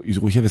 We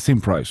have the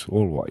same price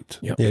worldwide,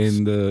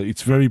 and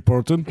it's very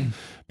important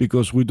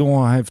because we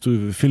don't have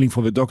to feeling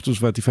for the doctors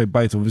that if I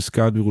buy it on this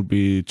card, it will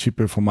be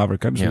cheaper from other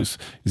countries.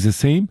 It's the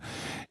same,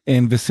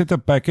 and the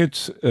setup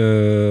package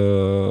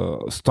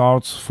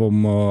starts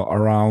from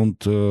around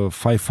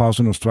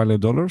 5,000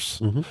 Australian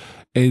dollars,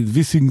 and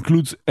this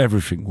includes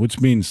everything, which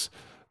means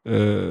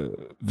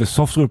the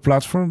software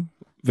platform,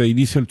 the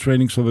initial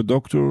trainings of the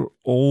doctor,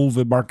 all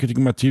the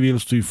marketing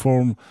materials to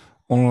inform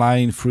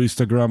online through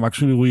Instagram.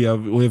 Actually, we are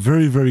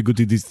very, very good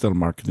in digital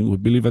marketing. We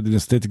believe that in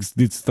aesthetics,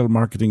 digital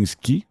marketing is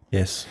key.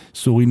 Yes.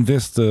 So we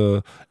invest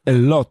a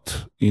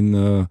lot in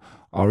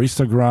our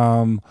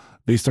Instagram,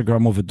 the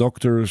Instagram of the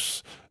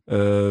doctors,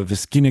 the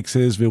Skin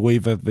Access, the way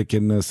that they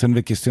can send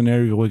the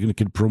questionnaire, the way they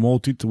can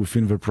promote it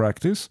within their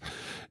practice,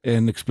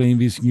 and explain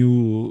this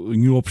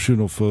new option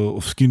of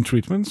skin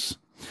treatments.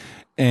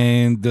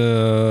 And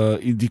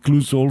it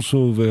includes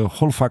also the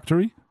whole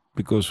factory,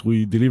 because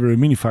we deliver a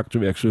mini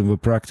factory actually in the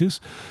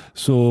practice.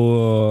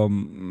 So,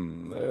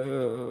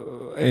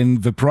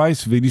 and the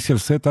price, the initial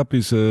setup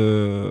is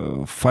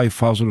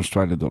 5,000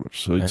 Australian dollars.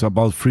 So it's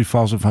about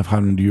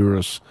 3,500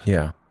 euros.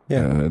 Yeah.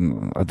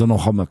 And I don't know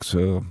how much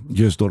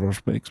US dollars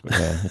makes. But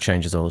it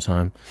changes all the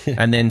time.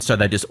 And then, so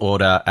they just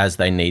order as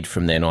they need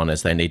from then on,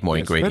 as they need more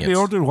ingredients. They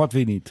order what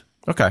they need.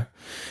 Okay.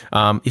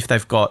 If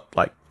they've got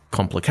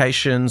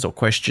complications or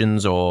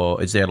questions,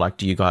 or is there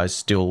do you guys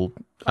still,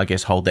 I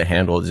guess, hold their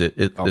hand, or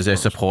is there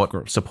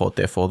support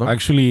there for them?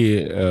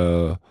 Actually,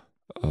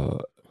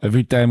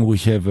 every time we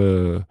have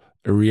a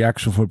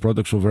reaction for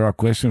products or there are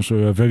questions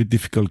or very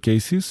difficult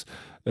cases,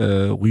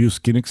 we use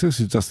Skin Access.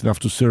 It's just enough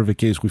to serve a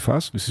case with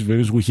us. This is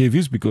very we have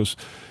this because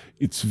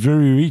it's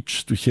very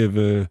rich to have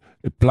a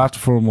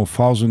platform of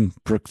 1,000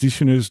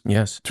 practitioners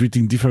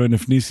treating different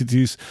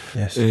ethnicities.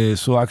 Yes.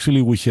 So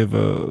actually we have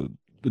a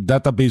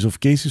database of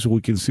cases so we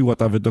can see what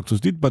other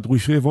doctors did, but we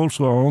have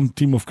also our own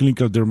team of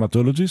clinical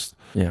dermatologists,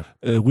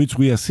 which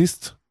we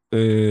assist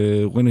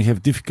when we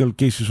have difficult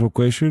cases or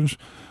questions.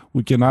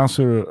 We can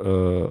answer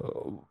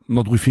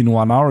not within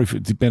 1 hour, if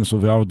it depends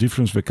on the hour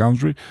difference, the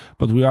country,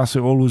 but we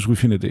answer always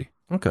within a day.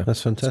 Okay.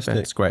 That's fantastic.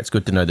 That's great. It's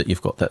good to know that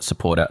you've got that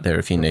support out there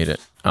if you need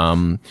it.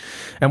 And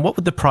what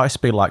would the price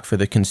be like for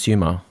the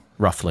consumer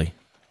roughly?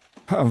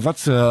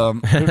 That's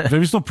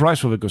there is no price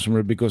for the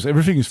consumer because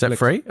everything is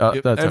free?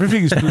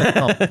 Everything is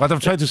what I'm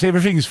trying to say,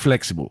 everything is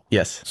flexible.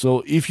 Yes.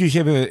 So if you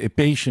have a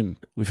patient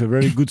with a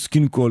very good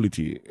skin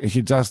quality and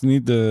he just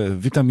need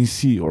vitamin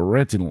C or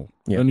retinol,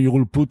 then you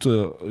will put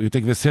you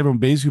take the serum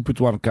base, you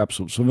put 1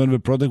 capsule. So then the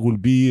product will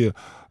be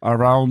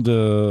around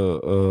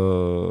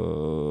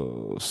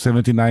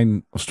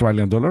 79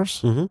 Australian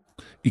dollars,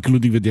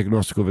 including the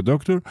diagnostic of a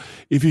doctor.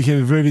 If you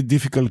have a very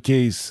difficult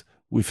case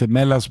with a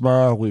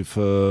melasma,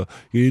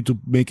 you need to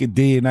make a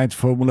day and night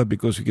formula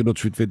because you cannot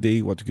treat the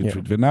day what you can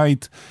treat the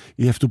night.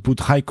 You have to put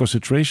high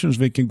concentrations.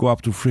 They can go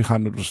up to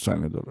 300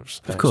 Australian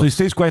dollars. So it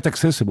stays quite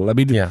accessible. I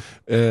mean,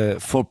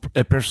 for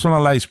a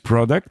personalized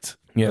product,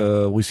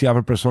 we see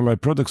other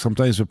personalized products.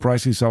 Sometimes the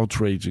price is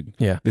outraging.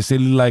 They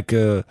sell like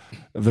the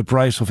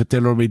price of a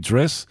tailor-made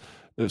dress.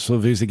 So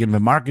there's again the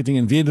marketing,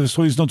 and the end of the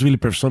story is not really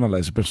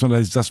personalized.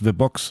 Personalized is just the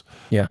box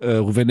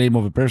with the name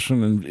of a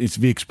person, and it's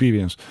the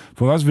experience.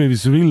 For us, there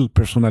is real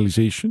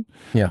personalization.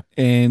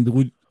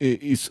 And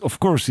it's of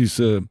course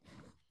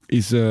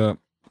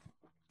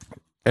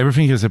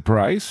everything has a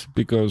price,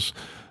 because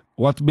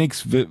what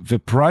makes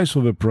the price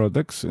of the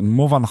products, and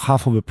more than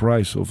half of the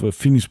price of a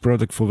finished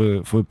product for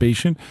the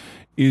patient,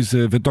 is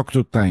the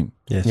doctor time.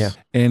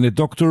 And a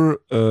doctor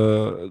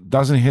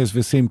doesn't have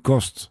the same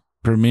cost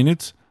per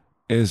minute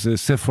as a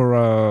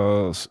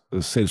Sephora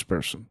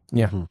salesperson.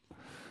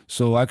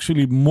 So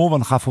actually more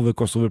than half of the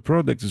cost of the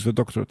product is the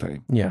doctor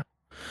time.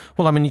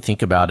 Well, I mean, you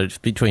think about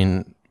it,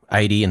 between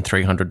 $80 and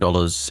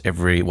 $300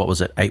 every,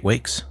 8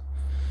 weeks?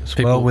 It's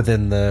well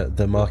within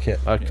the market.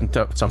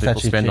 Some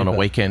people spend on a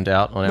weekend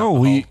out on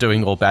alcohol,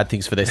 doing all bad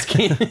things for their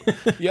skin.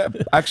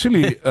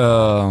 Actually,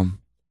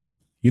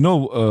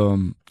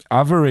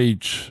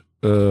 average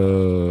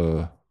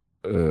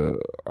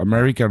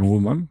American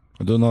woman,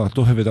 I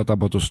don't have a data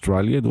about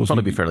Australia. It was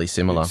probably be fairly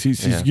similar.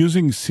 She's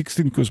using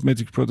 16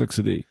 cosmetic products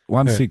a day.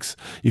 6.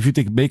 If you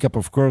take makeup,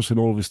 of course, and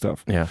all this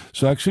stuff.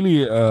 So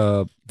actually,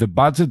 the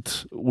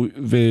budget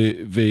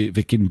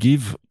they can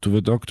give to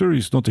the doctor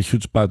is not a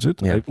huge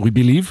budget, we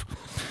believe.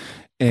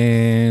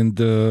 And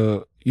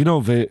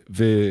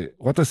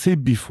what I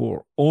said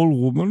before, all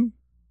women,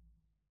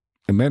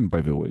 and men, by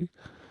the way,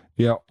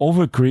 they are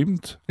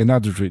over-creamed and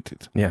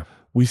undertreated.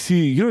 We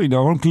see, in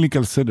our own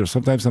clinical center,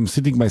 sometimes I'm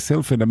sitting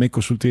myself and I make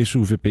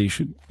consultation with a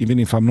patient, even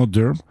if I'm not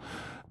derm,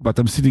 but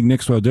I'm sitting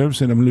next to a derm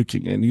and I'm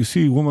looking, and you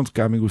see women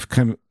coming with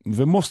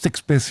the most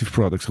expensive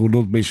products. I will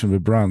not mention the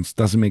brands,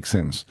 doesn't make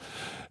sense.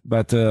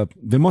 But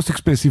the most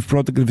expensive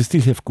product, they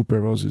still have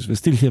couperoses, they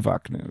still have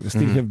acne, they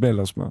still have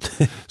melasma.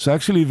 So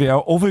actually they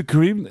are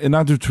over-creamed and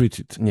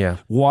undertreated.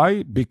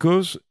 Why?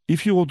 Because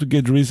if you want to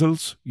get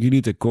results, you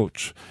need a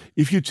coach.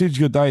 If you change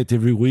your diet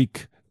every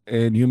week,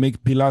 and you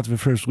make Pilates the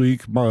first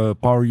week,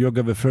 power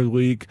yoga the third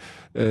week,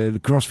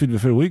 CrossFit the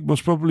third week,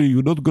 most probably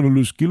you're not going to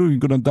lose kilo, you're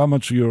going to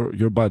damage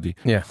your body.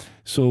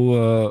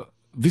 So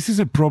this is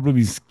a problem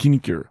in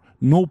skincare.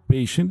 No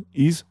patient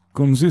is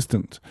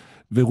consistent.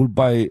 They will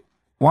buy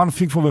one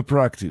thing for the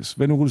practice,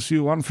 then we will see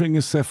one thing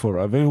in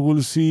Sephora, then we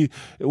will see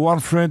one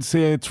friend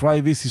say,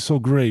 try this, is so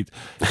great.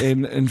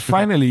 And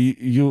finally,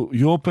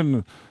 you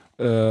open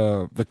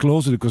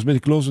the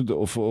cosmetic closet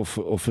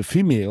of a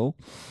female,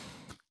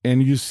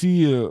 and you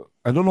see,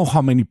 I don't know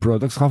how many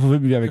products, half of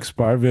them we have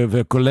expired.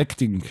 They're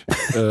collecting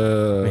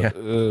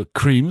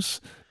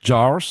creams,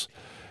 jars,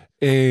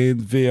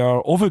 and they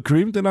are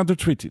over-creamed and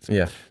undertreated.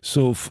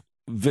 So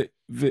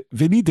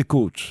they need a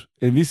coach.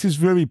 And this is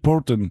very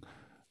important.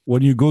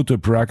 When you go to a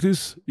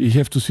practice, you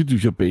have to sit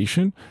with your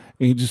patient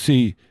and to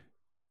say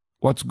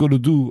what's going to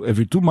do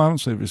every 2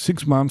 months, every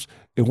 6 months,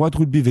 and what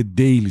would be the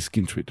daily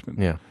skin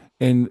treatment.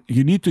 And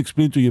you need to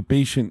explain to your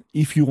patient,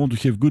 if you want to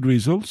have good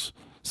results,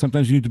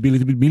 sometimes you need to be a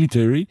little bit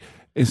military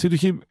and say to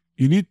him,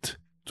 you need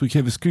to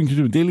have a skin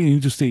treatment daily, you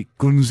need to stay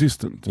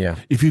consistent.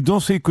 If you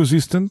don't stay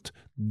consistent,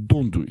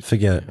 don't do it.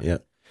 Forget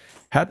it,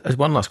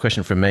 One last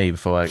question from me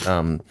before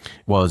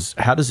was,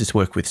 how does this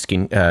work with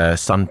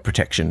sun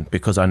protection?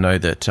 Because I know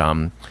that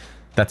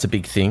that's a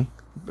big thing,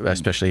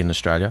 especially in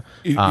Australia.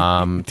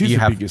 It is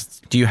the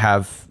biggest. Do you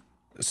have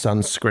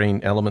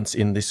sunscreen elements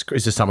in this?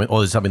 Is this something,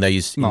 or is it something they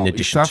use in addition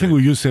it's something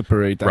we use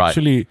separate. Right.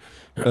 Actually,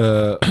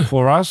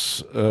 for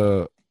us,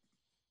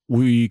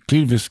 we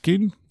clean the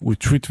skin, we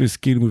treat the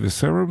skin with the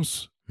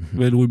serums,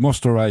 then we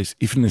moisturize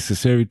if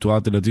necessary to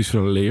add an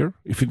additional layer.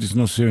 If it is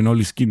necessary, and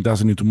only skin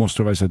doesn't need to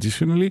moisturize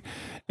additionally,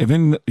 and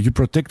then you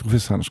protect with a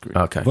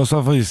sunscreen. Those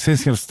are the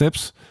essential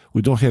steps.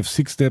 We don't have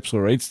 6 steps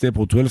or 8 steps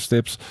or 12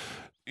 steps.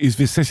 It's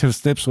the essential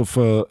steps of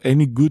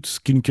any good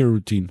skincare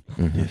routine.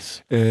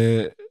 So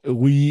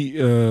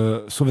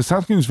the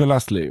sunscreen is the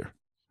last layer.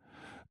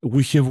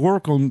 We have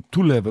worked on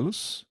 2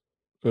 levels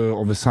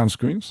on the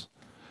sunscreens.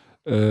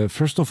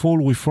 First of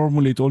all, we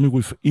formulate only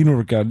with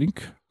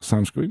inorganic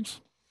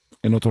sunscreens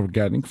and not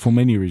organic for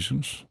many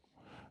reasons.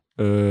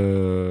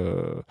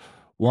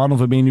 One of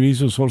the main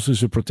reasons also is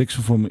the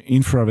protection from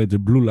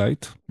infrared blue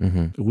light.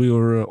 We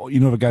are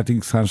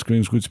inorganic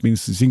sunscreens, which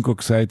means zinc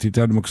oxide,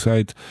 titanium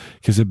oxide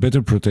has a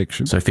better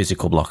protection. So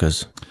physical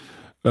blockers.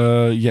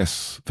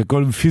 Yes, they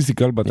call them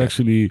physical, but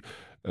actually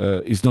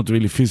it's not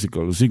really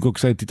physical. Zinc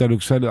oxide, titanium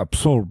oxide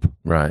absorb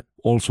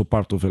also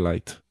part of the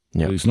light.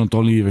 Yeah. It's not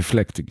only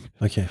reflecting.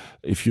 Okay.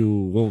 If you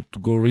want to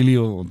go really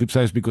on deep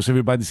science, because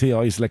everybody say,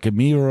 it's like a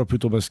mirror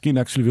put on my skin,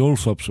 actually they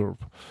also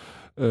absorb.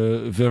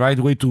 The right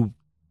way to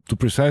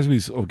precise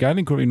is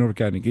organic or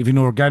inorganic. Even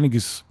organic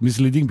is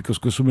misleading because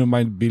consumer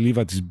might believe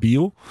that it's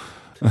bio,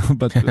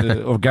 but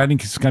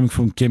organic is coming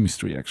from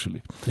chemistry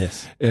actually.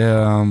 Yes.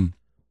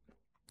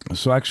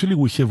 So actually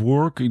we have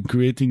worked in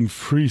creating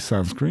 3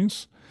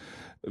 sunscreens.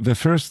 The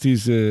first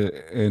is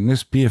an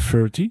SPF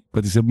 30,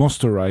 but it's a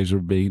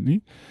moisturizer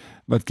mainly,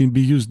 but can be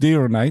used day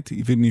or night,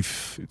 even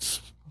if it's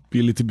be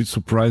a little bit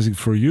surprising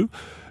for you,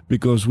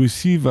 because we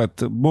see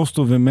that most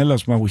of the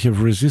melasma, we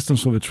have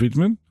resistance of the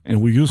treatment,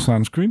 and we use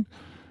sunscreen.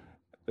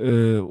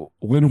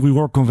 When we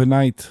work on the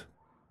night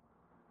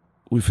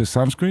with a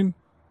sunscreen,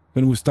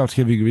 then we start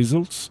having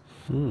results.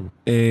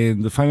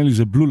 And finally,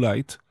 the blue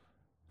light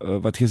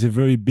that has a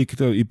very big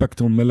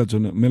impact on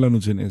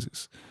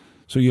melanogenesis.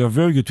 So you are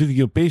very good treating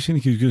your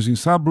patient, he's using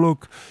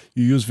sunblock,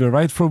 you use the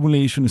right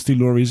formulation, still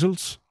low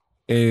results.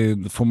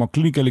 And from our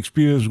clinical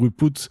experience, we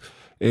put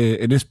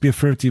an SPF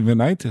 30 in the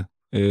night,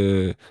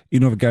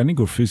 inorganic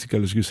or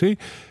physical, as you say,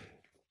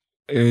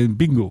 and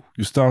bingo,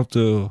 you start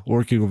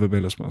working on the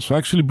melasma. So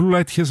actually, blue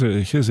light has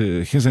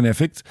an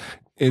effect,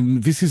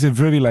 and this is a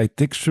very light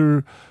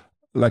texture,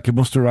 like a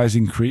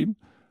moisturizing cream.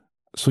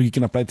 So you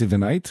can apply it in the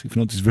night. If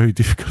not, it's very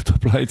difficult to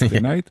apply it in the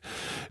night.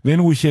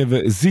 Then we have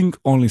a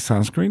zinc-only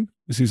sunscreen.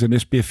 This is an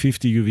SPF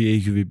 50 UVA,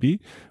 UVB.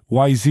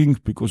 Why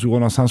zinc? Because we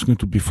want our sunscreen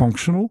to be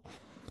functional.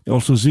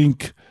 Also,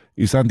 zinc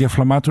is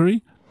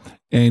anti-inflammatory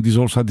and is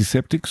also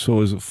antiseptic.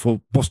 So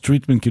for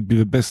post-treatment, can be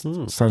the best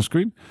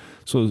sunscreen.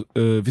 So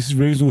this is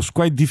very, it was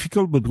quite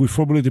difficult, but we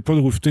formulated the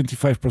product with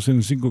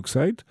 25% zinc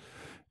oxide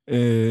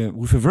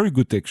with a very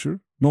good texture,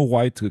 no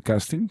white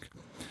casting.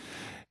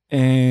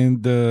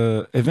 And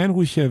then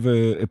we have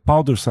a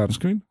powder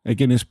sunscreen,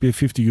 again SPF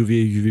 50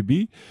 UVA,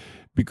 UVB,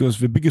 because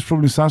the biggest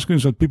problem with sunscreen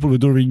is that people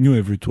don't renew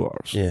every 2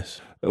 hours.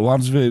 Yes.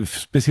 Once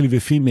especially the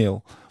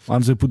female,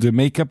 once they put the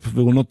makeup,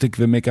 they will not take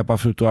the makeup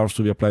after 2 hours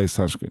to apply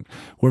sunscreen.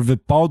 Where the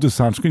powder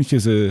sunscreen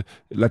has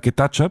like a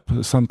touch-up,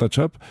 a sun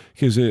touch-up,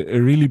 has a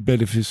really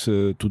benefits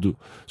to do.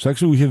 So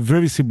actually we have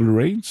very similar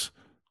range,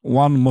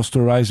 one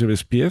moisturizer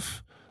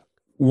SPF,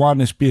 one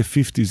SPF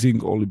 50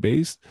 zinc only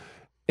based,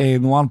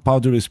 and one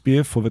powder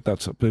SPF for the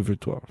touch-up every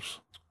 2 hours.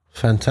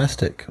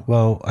 Fantastic.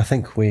 Well, I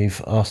think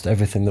we've asked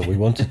everything that we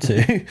wanted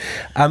to.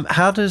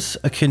 How does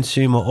a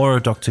consumer or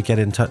a doctor get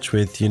in touch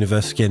with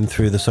Universe Skin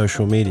through the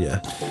social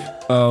media?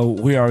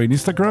 We are in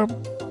Instagram,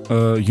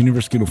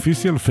 Universe Skin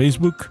Official,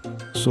 Facebook.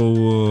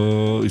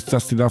 So it's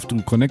just enough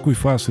to connect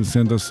with us and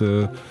send us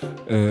a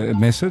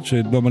message.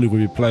 And normally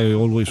we reply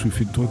always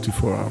within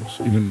 24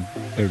 hours, even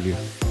earlier.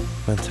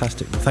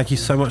 Fantastic. Well, thank you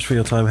so much for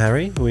your time,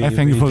 Harry. We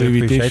thank you for the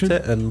invitation. Appreciate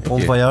it, and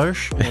bon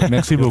voyage.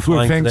 Merci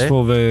beaucoup. Thanks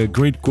for the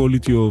great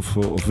quality of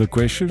the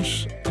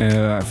questions.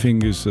 I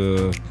think is,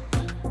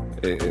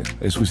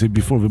 as we said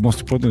before, the most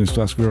important is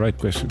to ask the right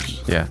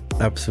questions. Yeah,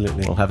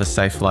 absolutely. We'll have a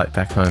safe flight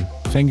back home.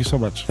 Thank you so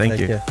much. Thank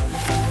you. Care.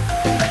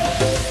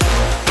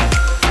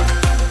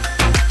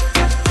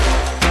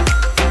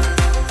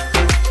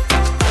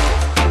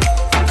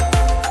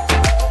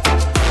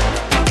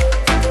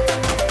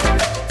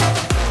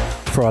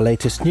 For our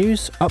latest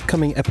news,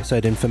 upcoming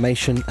episode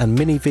information, and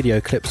mini video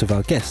clips of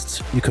our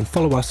guests, you can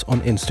follow us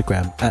on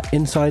Instagram at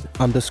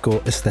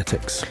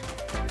inside_aesthetics.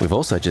 We've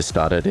also just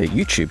started a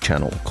YouTube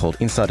channel called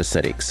Inside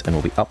Aesthetics, and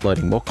we'll be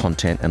uploading more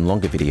content and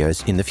longer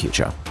videos in the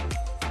future.